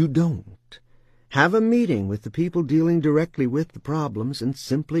 You don't. Have a meeting with the people dealing directly with the problems and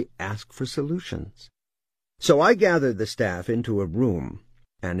simply ask for solutions. So I gathered the staff into a room,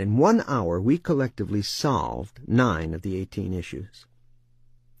 and in 1 hour we collectively solved 9 of the 18 issues.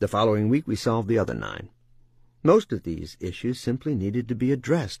 The following week we solved the other 9. Most of these issues simply needed to be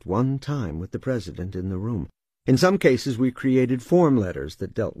addressed one time with the president in the room. In some cases we created form letters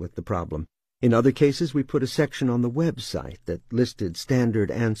that dealt with the problem. In other cases, we put a section on the website that listed standard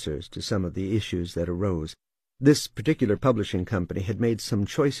answers to some of the issues that arose. This particular publishing company had made some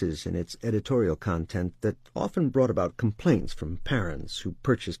choices in its editorial content that often brought about complaints from parents who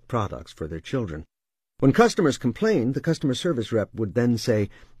purchased products for their children. When customers complained, the customer service rep would then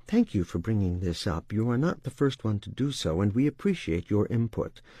say, "Thank you for bringing this up. You are not the first one to do so, and we appreciate your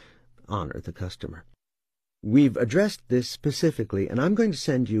input." Honor the customer. We've addressed this specifically, and I'm going to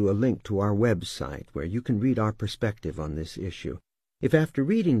send you a link to our website where you can read our perspective on this issue. If after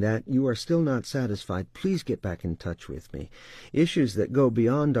reading that you are still not satisfied, please get back in touch with me. Issues that go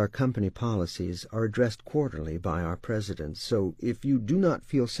beyond our company policies are addressed quarterly by our president, so if you do not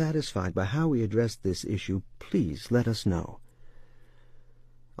feel satisfied by how we address this issue, please let us know.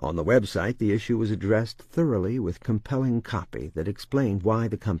 On the website, the issue was addressed thoroughly with compelling copy that explained why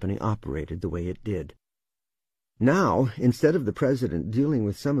the company operated the way it did. Now, instead of the president dealing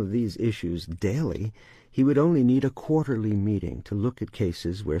with some of these issues daily, he would only need a quarterly meeting to look at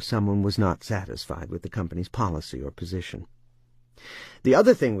cases where someone was not satisfied with the company's policy or position. The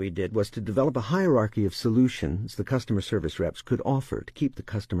other thing we did was to develop a hierarchy of solutions the customer service reps could offer to keep the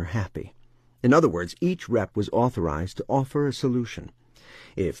customer happy. In other words, each rep was authorized to offer a solution.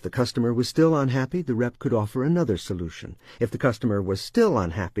 If the customer was still unhappy, the rep could offer another solution. If the customer was still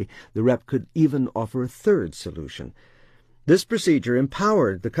unhappy, the rep could even offer a third solution. This procedure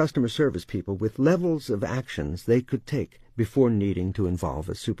empowered the customer service people with levels of actions they could take before needing to involve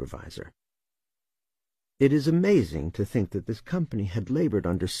a supervisor. It is amazing to think that this company had labored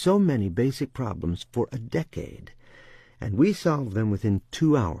under so many basic problems for a decade, and we solved them within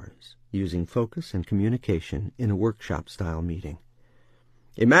 2 hours, using focus and communication in a workshop-style meeting.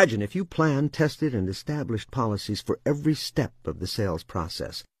 Imagine if you planned, tested, and established policies for every step of the sales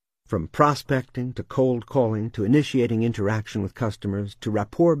process, from prospecting to cold calling to initiating interaction with customers to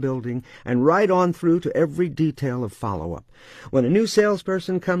rapport building and right on through to every detail of follow-up. When a new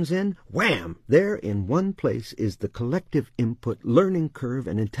salesperson comes in, wham! There in one place is the collective input, learning curve,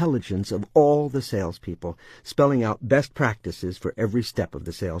 and intelligence of all the salespeople, spelling out best practices for every step of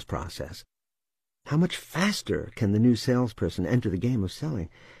the sales process. How much faster can the new salesperson enter the game of selling?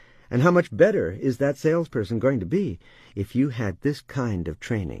 And how much better is that salesperson going to be if you had this kind of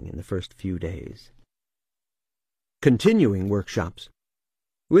training in the first few days? Continuing workshops.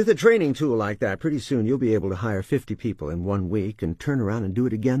 With a training tool like that, pretty soon you'll be able to hire 50 people in 1 week and turn around and do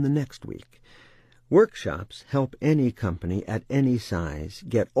it again the next week. Workshops help any company at any size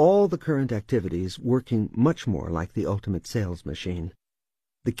get all the current activities working much more like the ultimate sales machine.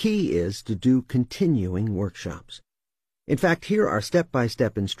 The key is to do continuing workshops. In fact, here are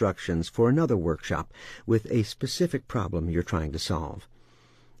step-by-step instructions for another workshop with a specific problem you're trying to solve.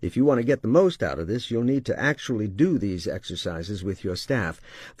 If you want to get the most out of this, you'll need to actually do these exercises with your staff.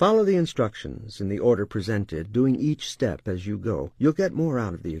 Follow the instructions in the order presented, doing each step as you go. You'll get more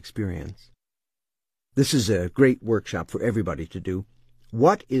out of the experience. This is a great workshop for everybody to do.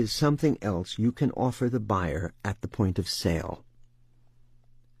 What is something else you can offer the buyer at the point of sale?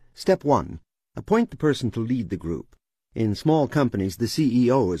 Step 1. Appoint the person to lead the group. In small companies, the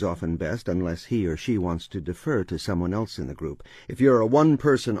CEO is often best unless he or she wants to defer to someone else in the group. If you're a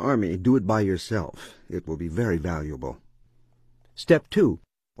one-person army, do it by yourself. It will be very valuable. Step 2.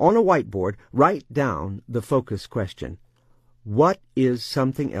 On a whiteboard, write down the focus question. What is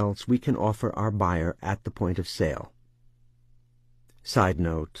something else we can offer our buyer at the point of sale? Side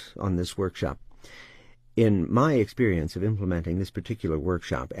note on this workshop. In my experience of implementing this particular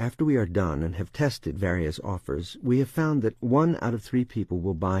workshop, after we are done and have tested various offers, we have found that 1 out of 3 people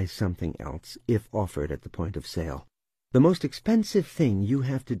will buy something else if offered at the point of sale. The most expensive thing you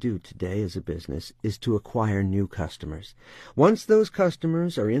have to do today as a business is to acquire new customers. Once those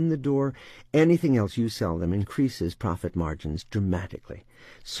customers are in the door, anything else you sell them increases profit margins dramatically.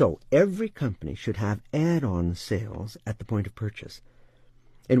 So every company should have add-on sales at the point of purchase.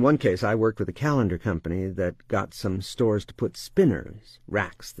 In one case, I worked with a calendar company that got some stores to put spinners,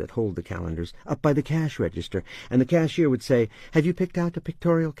 racks that hold the calendars, up by the cash register, and the cashier would say, "Have you picked out a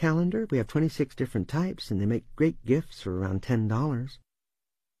pictorial calendar? We have 26 different types, and they make great gifts for around $10.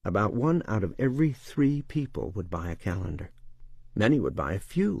 About 1 out of every 3 people would buy a calendar. Many would buy a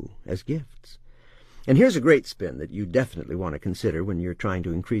few as gifts. And here's a great spin that you definitely want to consider when you're trying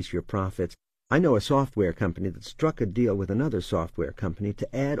to increase your profits. I know a software company that struck a deal with another software company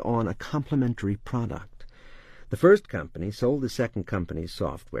to add on a complementary product. The first company sold the second company's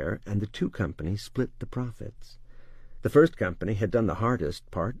software, and the 2 companies split the profits. The first company had done the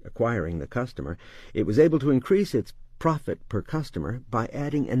hardest part, acquiring the customer. It was able to increase its profit per customer by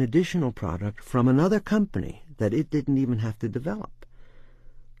adding an additional product from another company that it didn't even have to develop.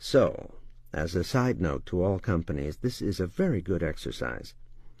 So, As a side note to all companies, this is a very good exercise.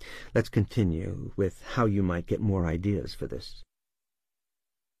 Let's continue with how you might get more ideas for this.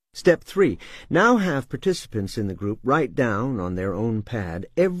 Step 3. Now have participants in the group write down on their own pad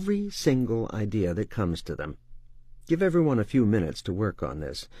every single idea that comes to them. Give everyone a few minutes to work on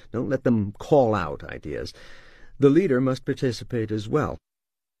this. Don't let them call out ideas. The leader must participate as well.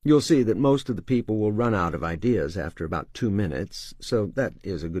 You'll see that most of the people will run out of ideas after about 2 minutes, so that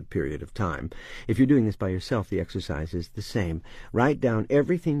is a good period of time. If you're doing this by yourself, the exercise is the same. Write down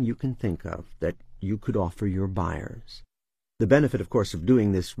everything you can think of that you could offer your buyers. The benefit, of course, of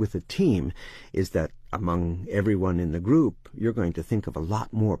doing this with a team is that among everyone in the group, you're going to think of a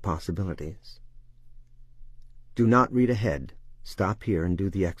lot more possibilities. Do not read ahead. Stop here and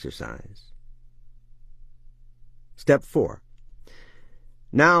do the exercise. Step 4.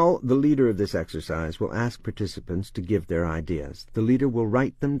 Now, the leader of this exercise will ask participants to give their ideas. The leader will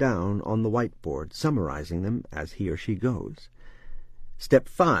write them down on the whiteboard, summarizing them as he or she goes. Step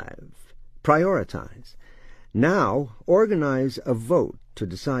 5. Prioritize. Now, organize a vote to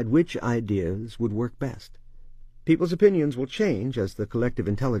decide which ideas would work best. People's opinions will change as the collective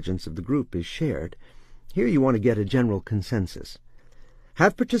intelligence of the group is shared. Here you want to get a general consensus.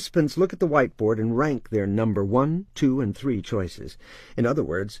 Have participants look at the whiteboard and rank their number 1, 2, and 3 choices. In other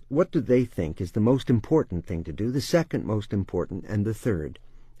words, what do they think is the most important thing to do, the second most important, and the third?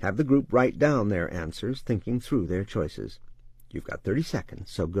 Have the group write down their answers, thinking through their choices. You've got 30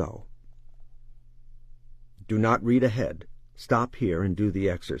 seconds, so go. Do not read ahead. Stop here and do the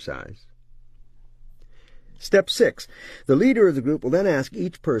exercise. Step 6. The leader of the group will then ask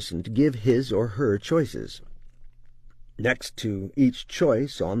each person to give his or her choices. Next to each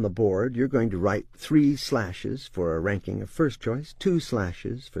choice on the board, you're going to write 3 slashes for a ranking of first choice, 2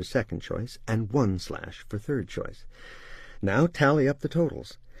 slashes for second choice, and 1 slash for third choice. Now tally up the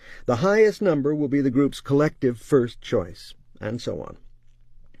totals. The highest number will be the group's collective first choice, and so on.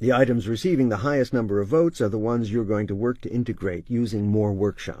 The items receiving the highest number of votes are the ones you're going to work to integrate, using more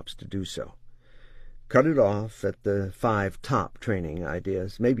workshops to do so. Cut it off at the 5 top training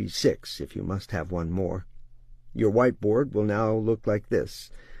ideas, maybe 6 if you must have one more. Your whiteboard will now look like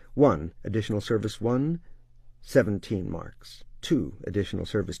this. 1. Additional service 1, 17 marks. 2. Additional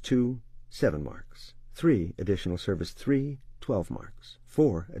service 2, 7 marks. 3. Additional service 3, 12 marks.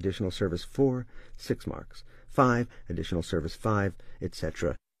 4. Additional service 4, 6 marks. 5. Additional service 5,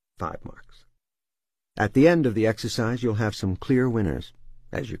 etc., 5 marks. At the end of the exercise, you'll have some clear winners.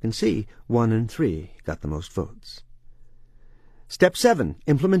 As you can see, 1 and 3 got the most votes. Step 7.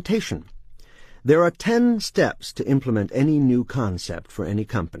 Implementation. There are 10 steps to implement any new concept for any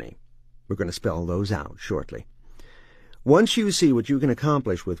company. We're going to spell those out shortly. Once you see what you can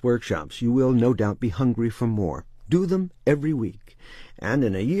accomplish with workshops, you will no doubt be hungry for more. Do them every week, and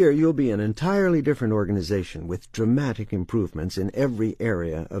in a year you'll be an entirely different organization with dramatic improvements in every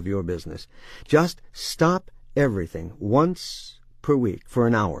area of your business. Just stop everything once per week for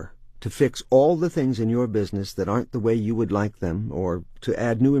an hour to fix all the things in your business that aren't the way you would like them, or to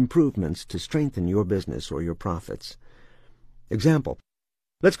add new improvements to strengthen your business or your profits. Example.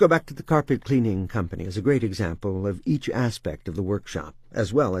 Let's go back to the carpet cleaning company as a great example of each aspect of the workshop,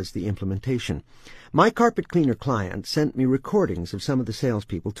 as well as the implementation. My carpet cleaner client sent me recordings of some of the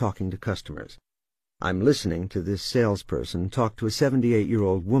salespeople talking to customers. I'm listening to this salesperson talk to a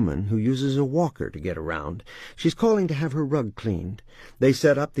 78-year-old woman who uses a walker to get around. She's calling to have her rug cleaned. They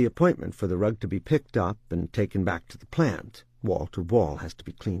set up the appointment for the rug to be picked up and taken back to the plant. Wall to wall has to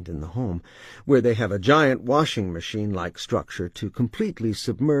be cleaned in the home, where they have a giant washing machine-like structure to completely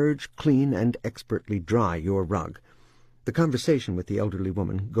submerge, clean, and expertly dry your rug. The conversation with the elderly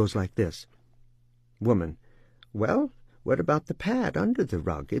woman goes like this. Woman: Well, what about the pad under the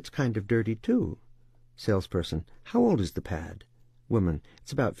rug? It's kind of dirty, too. Salesperson: How old is the pad? Woman: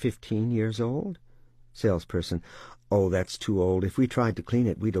 It's about 15 years old. Salesperson: Oh, that's too old. If we tried to clean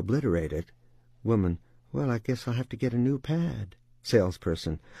it, we'd obliterate it. Woman: Well, I guess I'll have to get a new pad.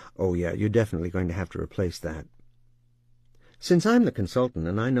 Salesperson: Oh, yeah, you're definitely going to have to replace that. Since I'm the consultant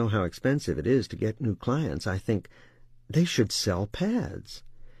and I know how expensive it is to get new clients, I think they should sell pads.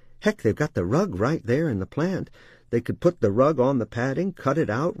 Heck, they've got the rug right there in the plant. They could put the rug on the padding, cut it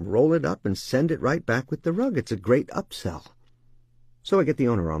out, roll it up, and send it right back with the rug. It's a great upsell. So I get the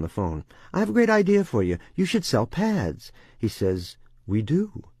owner on the phone. I have a great idea for you. You should sell pads. He says, We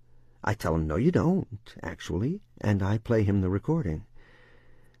do. I tell him, No, you don't, actually, and I play him the recording.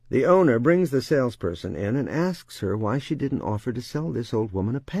 The owner brings the salesperson in and asks her why she didn't offer to sell this old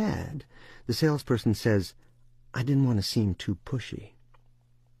woman a pad. The salesperson says, I didn't want to seem too pushy.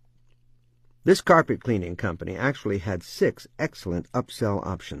 This carpet cleaning company actually had 6 excellent upsell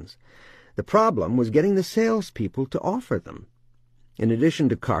options. The problem was getting the salespeople to offer them. In addition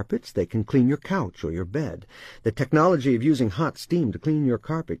to carpets, they can clean your couch or your bed. The technology of using hot steam to clean your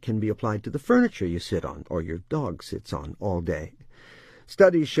carpet can be applied to the furniture you sit on or your dog sits on all day.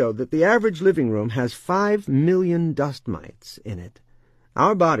 Studies show that the average living room has 5 million dust mites in it.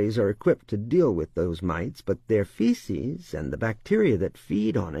 Our bodies are equipped to deal with those mites, but their feces and the bacteria that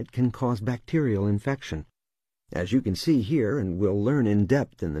feed on it can cause bacterial infection. As you can see here, and we'll learn in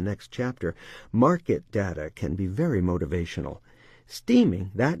depth in the next chapter, market data can be very motivational.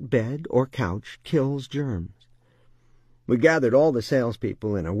 Steaming that bed or couch kills germs. We gathered all the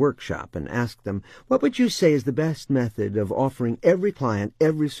salespeople in a workshop and asked them, what would you say is the best method of offering every client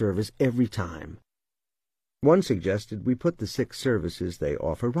every service every time? One suggested we put the 6 services they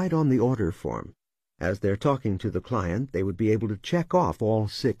offer right on the order form. As they're talking to the client, they would be able to check off all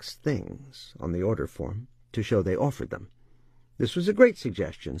 6 things on the order form to show they offered them. This was a great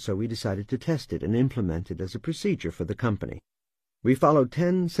suggestion, so we decided to test it and implement it as a procedure for the company. We followed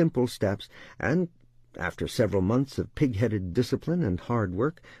 10 simple steps, and after several months of pig-headed discipline and hard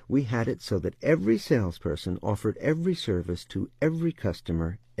work, we had it so that every salesperson offered every service to every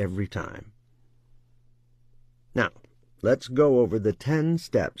customer every time. Now, let's go over the 10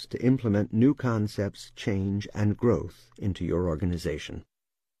 steps to implement new concepts, change, and growth into your organization.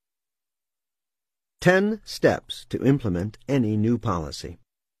 10 steps to implement any new policy.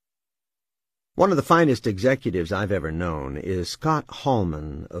 One of the finest executives I've ever known is Scott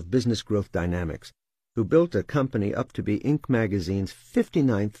Holmes of Business Growth Dynamics, who built a company up to be Inc. magazine's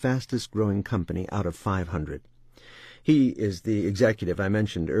 59th fastest-growing company out of 500. He is the executive I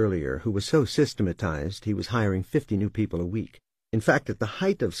mentioned earlier who was so systematized he was hiring 50 new people a week. In fact, at the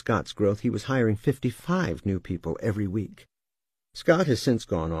height of Scott's growth, he was hiring 55 new people every week. Scott has since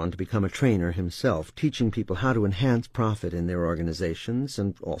gone on to become a trainer himself, teaching people how to enhance profit in their organizations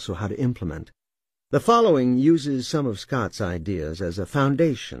and also how to implement. The following uses some of Scott's ideas as a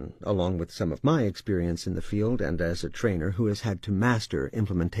foundation, along with some of my experience in the field and as a trainer who has had to master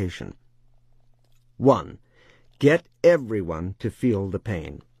implementation. 1. Get everyone to feel the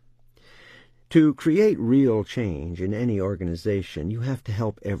pain. To create real change in any organization, you have to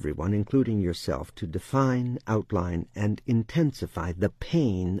help everyone, including yourself, to define, outline, and intensify the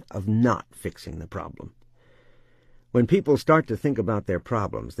pain of not fixing the problem. When people start to think about their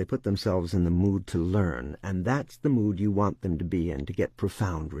problems, they put themselves in the mood to learn, and that's the mood you want them to be in to get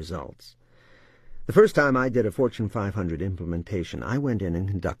profound results. The first time I did a Fortune 500 implementation, I went in and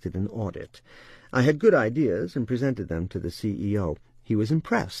conducted an audit. I had good ideas and presented them to the CEO. He was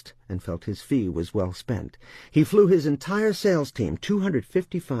impressed and felt his fee was well spent. He flew his entire sales team,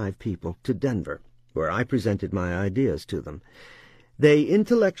 255 people, to Denver, where I presented my ideas to them. They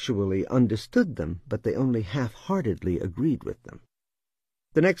intellectually understood them, but they only half-heartedly agreed with them.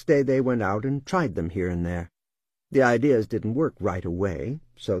 The next day they went out and tried them here and there. The ideas didn't work right away,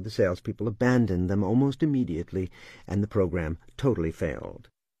 so the salespeople abandoned them almost immediately, and the program totally failed.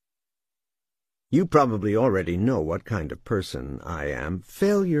 You probably already know what kind of person I am.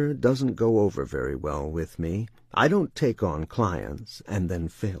 Failure doesn't go over very well with me. I don't take on clients and then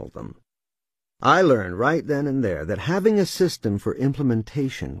fail them. I learned right then and there that having a system for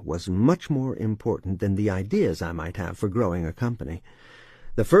implementation was much more important than the ideas I might have for growing a company.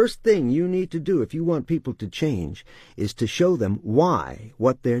 The first thing you need to do if you want people to change is to show them why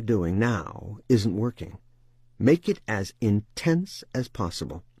what they're doing now isn't working. Make it as intense as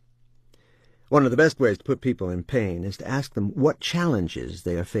possible. One of the best ways to put people in pain is to ask them what challenges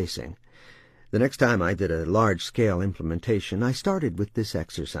they are facing. The next time I did a large-scale implementation, I started with this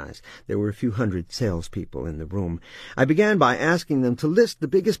exercise. There were a few hundred salespeople in the room. I began by asking them to list the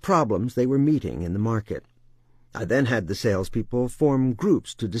biggest problems they were meeting in the market. I then had the salespeople form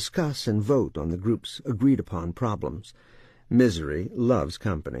groups to discuss and vote on the group's agreed-upon problems. Misery loves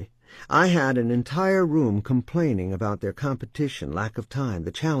company. I had an entire room complaining about their competition, lack of time,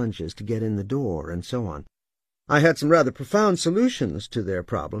 the challenges to get in the door, and so on. I had some rather profound solutions to their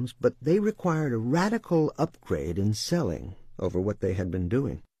problems, but they required a radical upgrade in selling over what they had been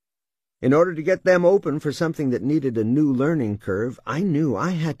doing. In order to get them open for something that needed a new learning curve, I knew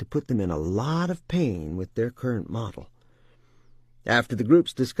I had to put them in a lot of pain with their current model. After the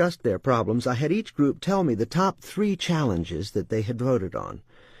groups discussed their problems, I had each group tell me the top 3 challenges that they had voted on.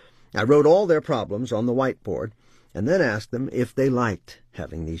 I wrote all their problems on the whiteboard, and then asked them if they liked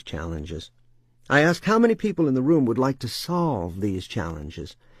having these challenges. I asked how many people in the room would like to solve these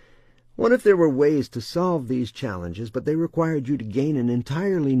challenges. What if there were ways to solve these challenges, but they required you to gain an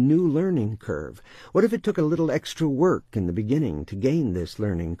entirely new learning curve? What if it took a little extra work in the beginning to gain this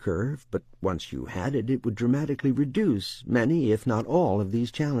learning curve, but once you had it, it would dramatically reduce many, if not all, of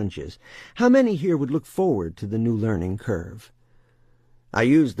these challenges? How many here would look forward to the new learning curve? I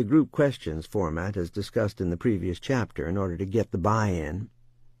used the group questions format as discussed in the previous chapter in order to get the buy-in.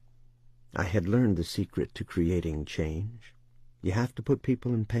 I had learned the secret to creating change. You have to put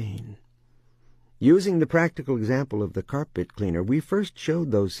people in pain. Using the practical example of the carpet cleaner, we first showed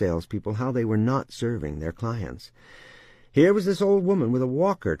those salespeople how they were not serving their clients. Here was this old woman with a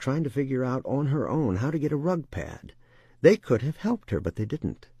walker trying to figure out on her own how to get a rug pad. They could have helped her, but they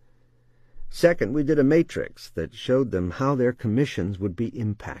didn't. Second, we did a matrix that showed them how their commissions would be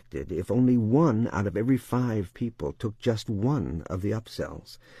impacted if only 1 out of every 5 people took just one of the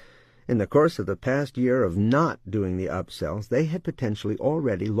upsells. In the course of the past year of not doing the upsells, they had potentially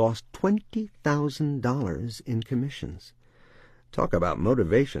already lost $20,000 in commissions. Talk about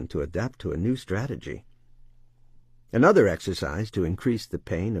motivation to adapt to a new strategy. Another exercise to increase the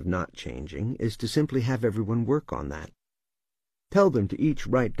pain of not changing is to simply have everyone work on that. Tell them to each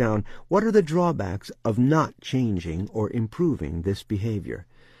write down what are the drawbacks of not changing or improving this behavior,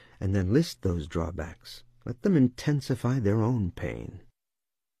 and then list those drawbacks. Let them intensify their own pain.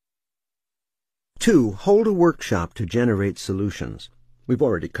 2. Hold a workshop to generate solutions. We've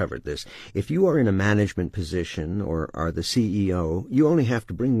already covered this. If you are in a management position or are the CEO, you only have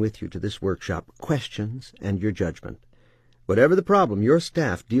to bring with you to this workshop questions and your judgment. Whatever the problem, your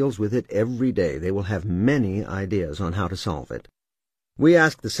staff deals with it every day. They will have many ideas on how to solve it. We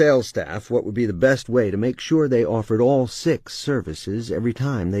asked the sales staff what would be the best way to make sure they offered all 6 services every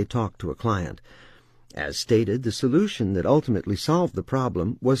time they talked to a client. As stated, the solution that ultimately solved the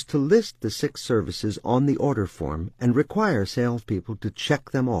problem was to list the 6 services on the order form and require salespeople to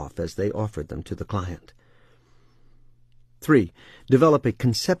check them off as they offered them to the client. 3. Develop a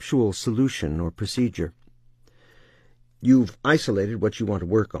conceptual solution or procedure. You've isolated what you want to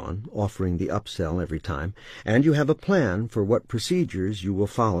work on, offering the upsell every time, and you have a plan for what procedures you will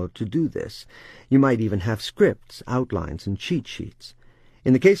follow to do this. You might even have scripts, outlines, and cheat sheets.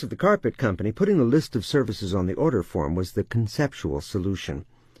 In the case of the carpet company, putting the list of services on the order form was the conceptual solution.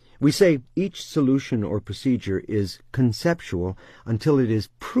 We say each solution or procedure is conceptual until it is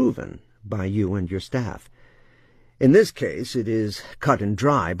proven by you and your staff. In this case, it is cut and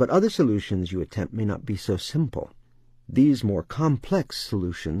dry, but other solutions you attempt may not be so simple. These more complex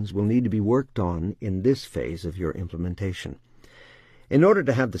solutions will need to be worked on in this phase of your implementation. In order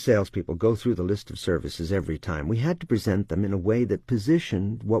to have the salespeople go through the list of services every time, we had to present them in a way that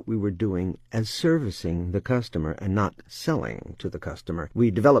positioned what we were doing as servicing the customer and not selling to the customer.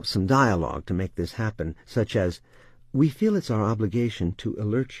 We developed some dialogue to make this happen, such as, "We feel it's our obligation to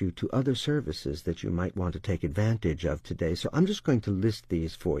alert you to other services that you might want to take advantage of today, so I'm just going to list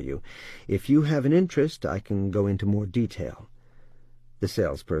these for you. If you have an interest, I can go into more detail." The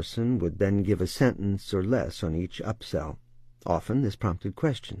salesperson would then give a sentence or less on each upsell. Often this prompted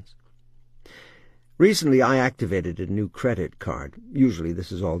questions. Recently I activated a new credit card. Usually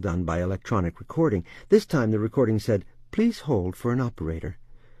this is all done by electronic recording. This time the recording said, "Please hold for an operator."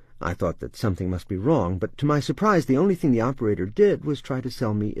 I thought that something must be wrong, but to my surprise the only thing the operator did was try to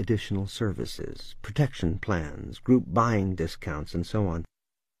sell me additional services, protection plans, group buying discounts, and so on.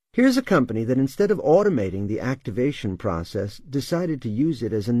 Here's a company that instead of automating the activation process decided to use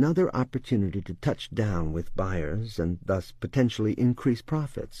it as another opportunity to touch down with buyers and thus potentially increase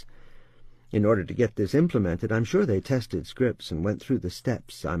profits. In order to get this implemented, I'm sure they tested scripts and went through the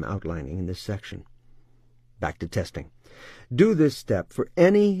steps I'm outlining in this section. Back to testing. Do this step for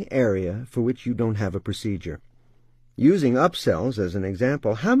any area for which you don't have a procedure. Using upsells as an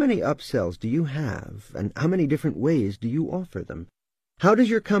example, how many upsells do you have, and how many different ways do you offer them? How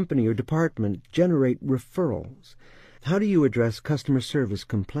does your company or department generate referrals? How do you address customer service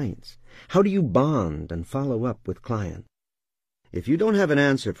complaints? How do you bond and follow up with clients? If you don't have an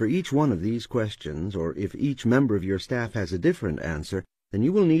answer for each one of these questions, or if each member of your staff has a different answer, then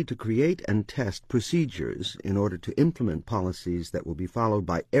you will need to create and test procedures in order to implement policies that will be followed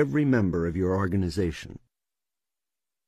by every member of your organization.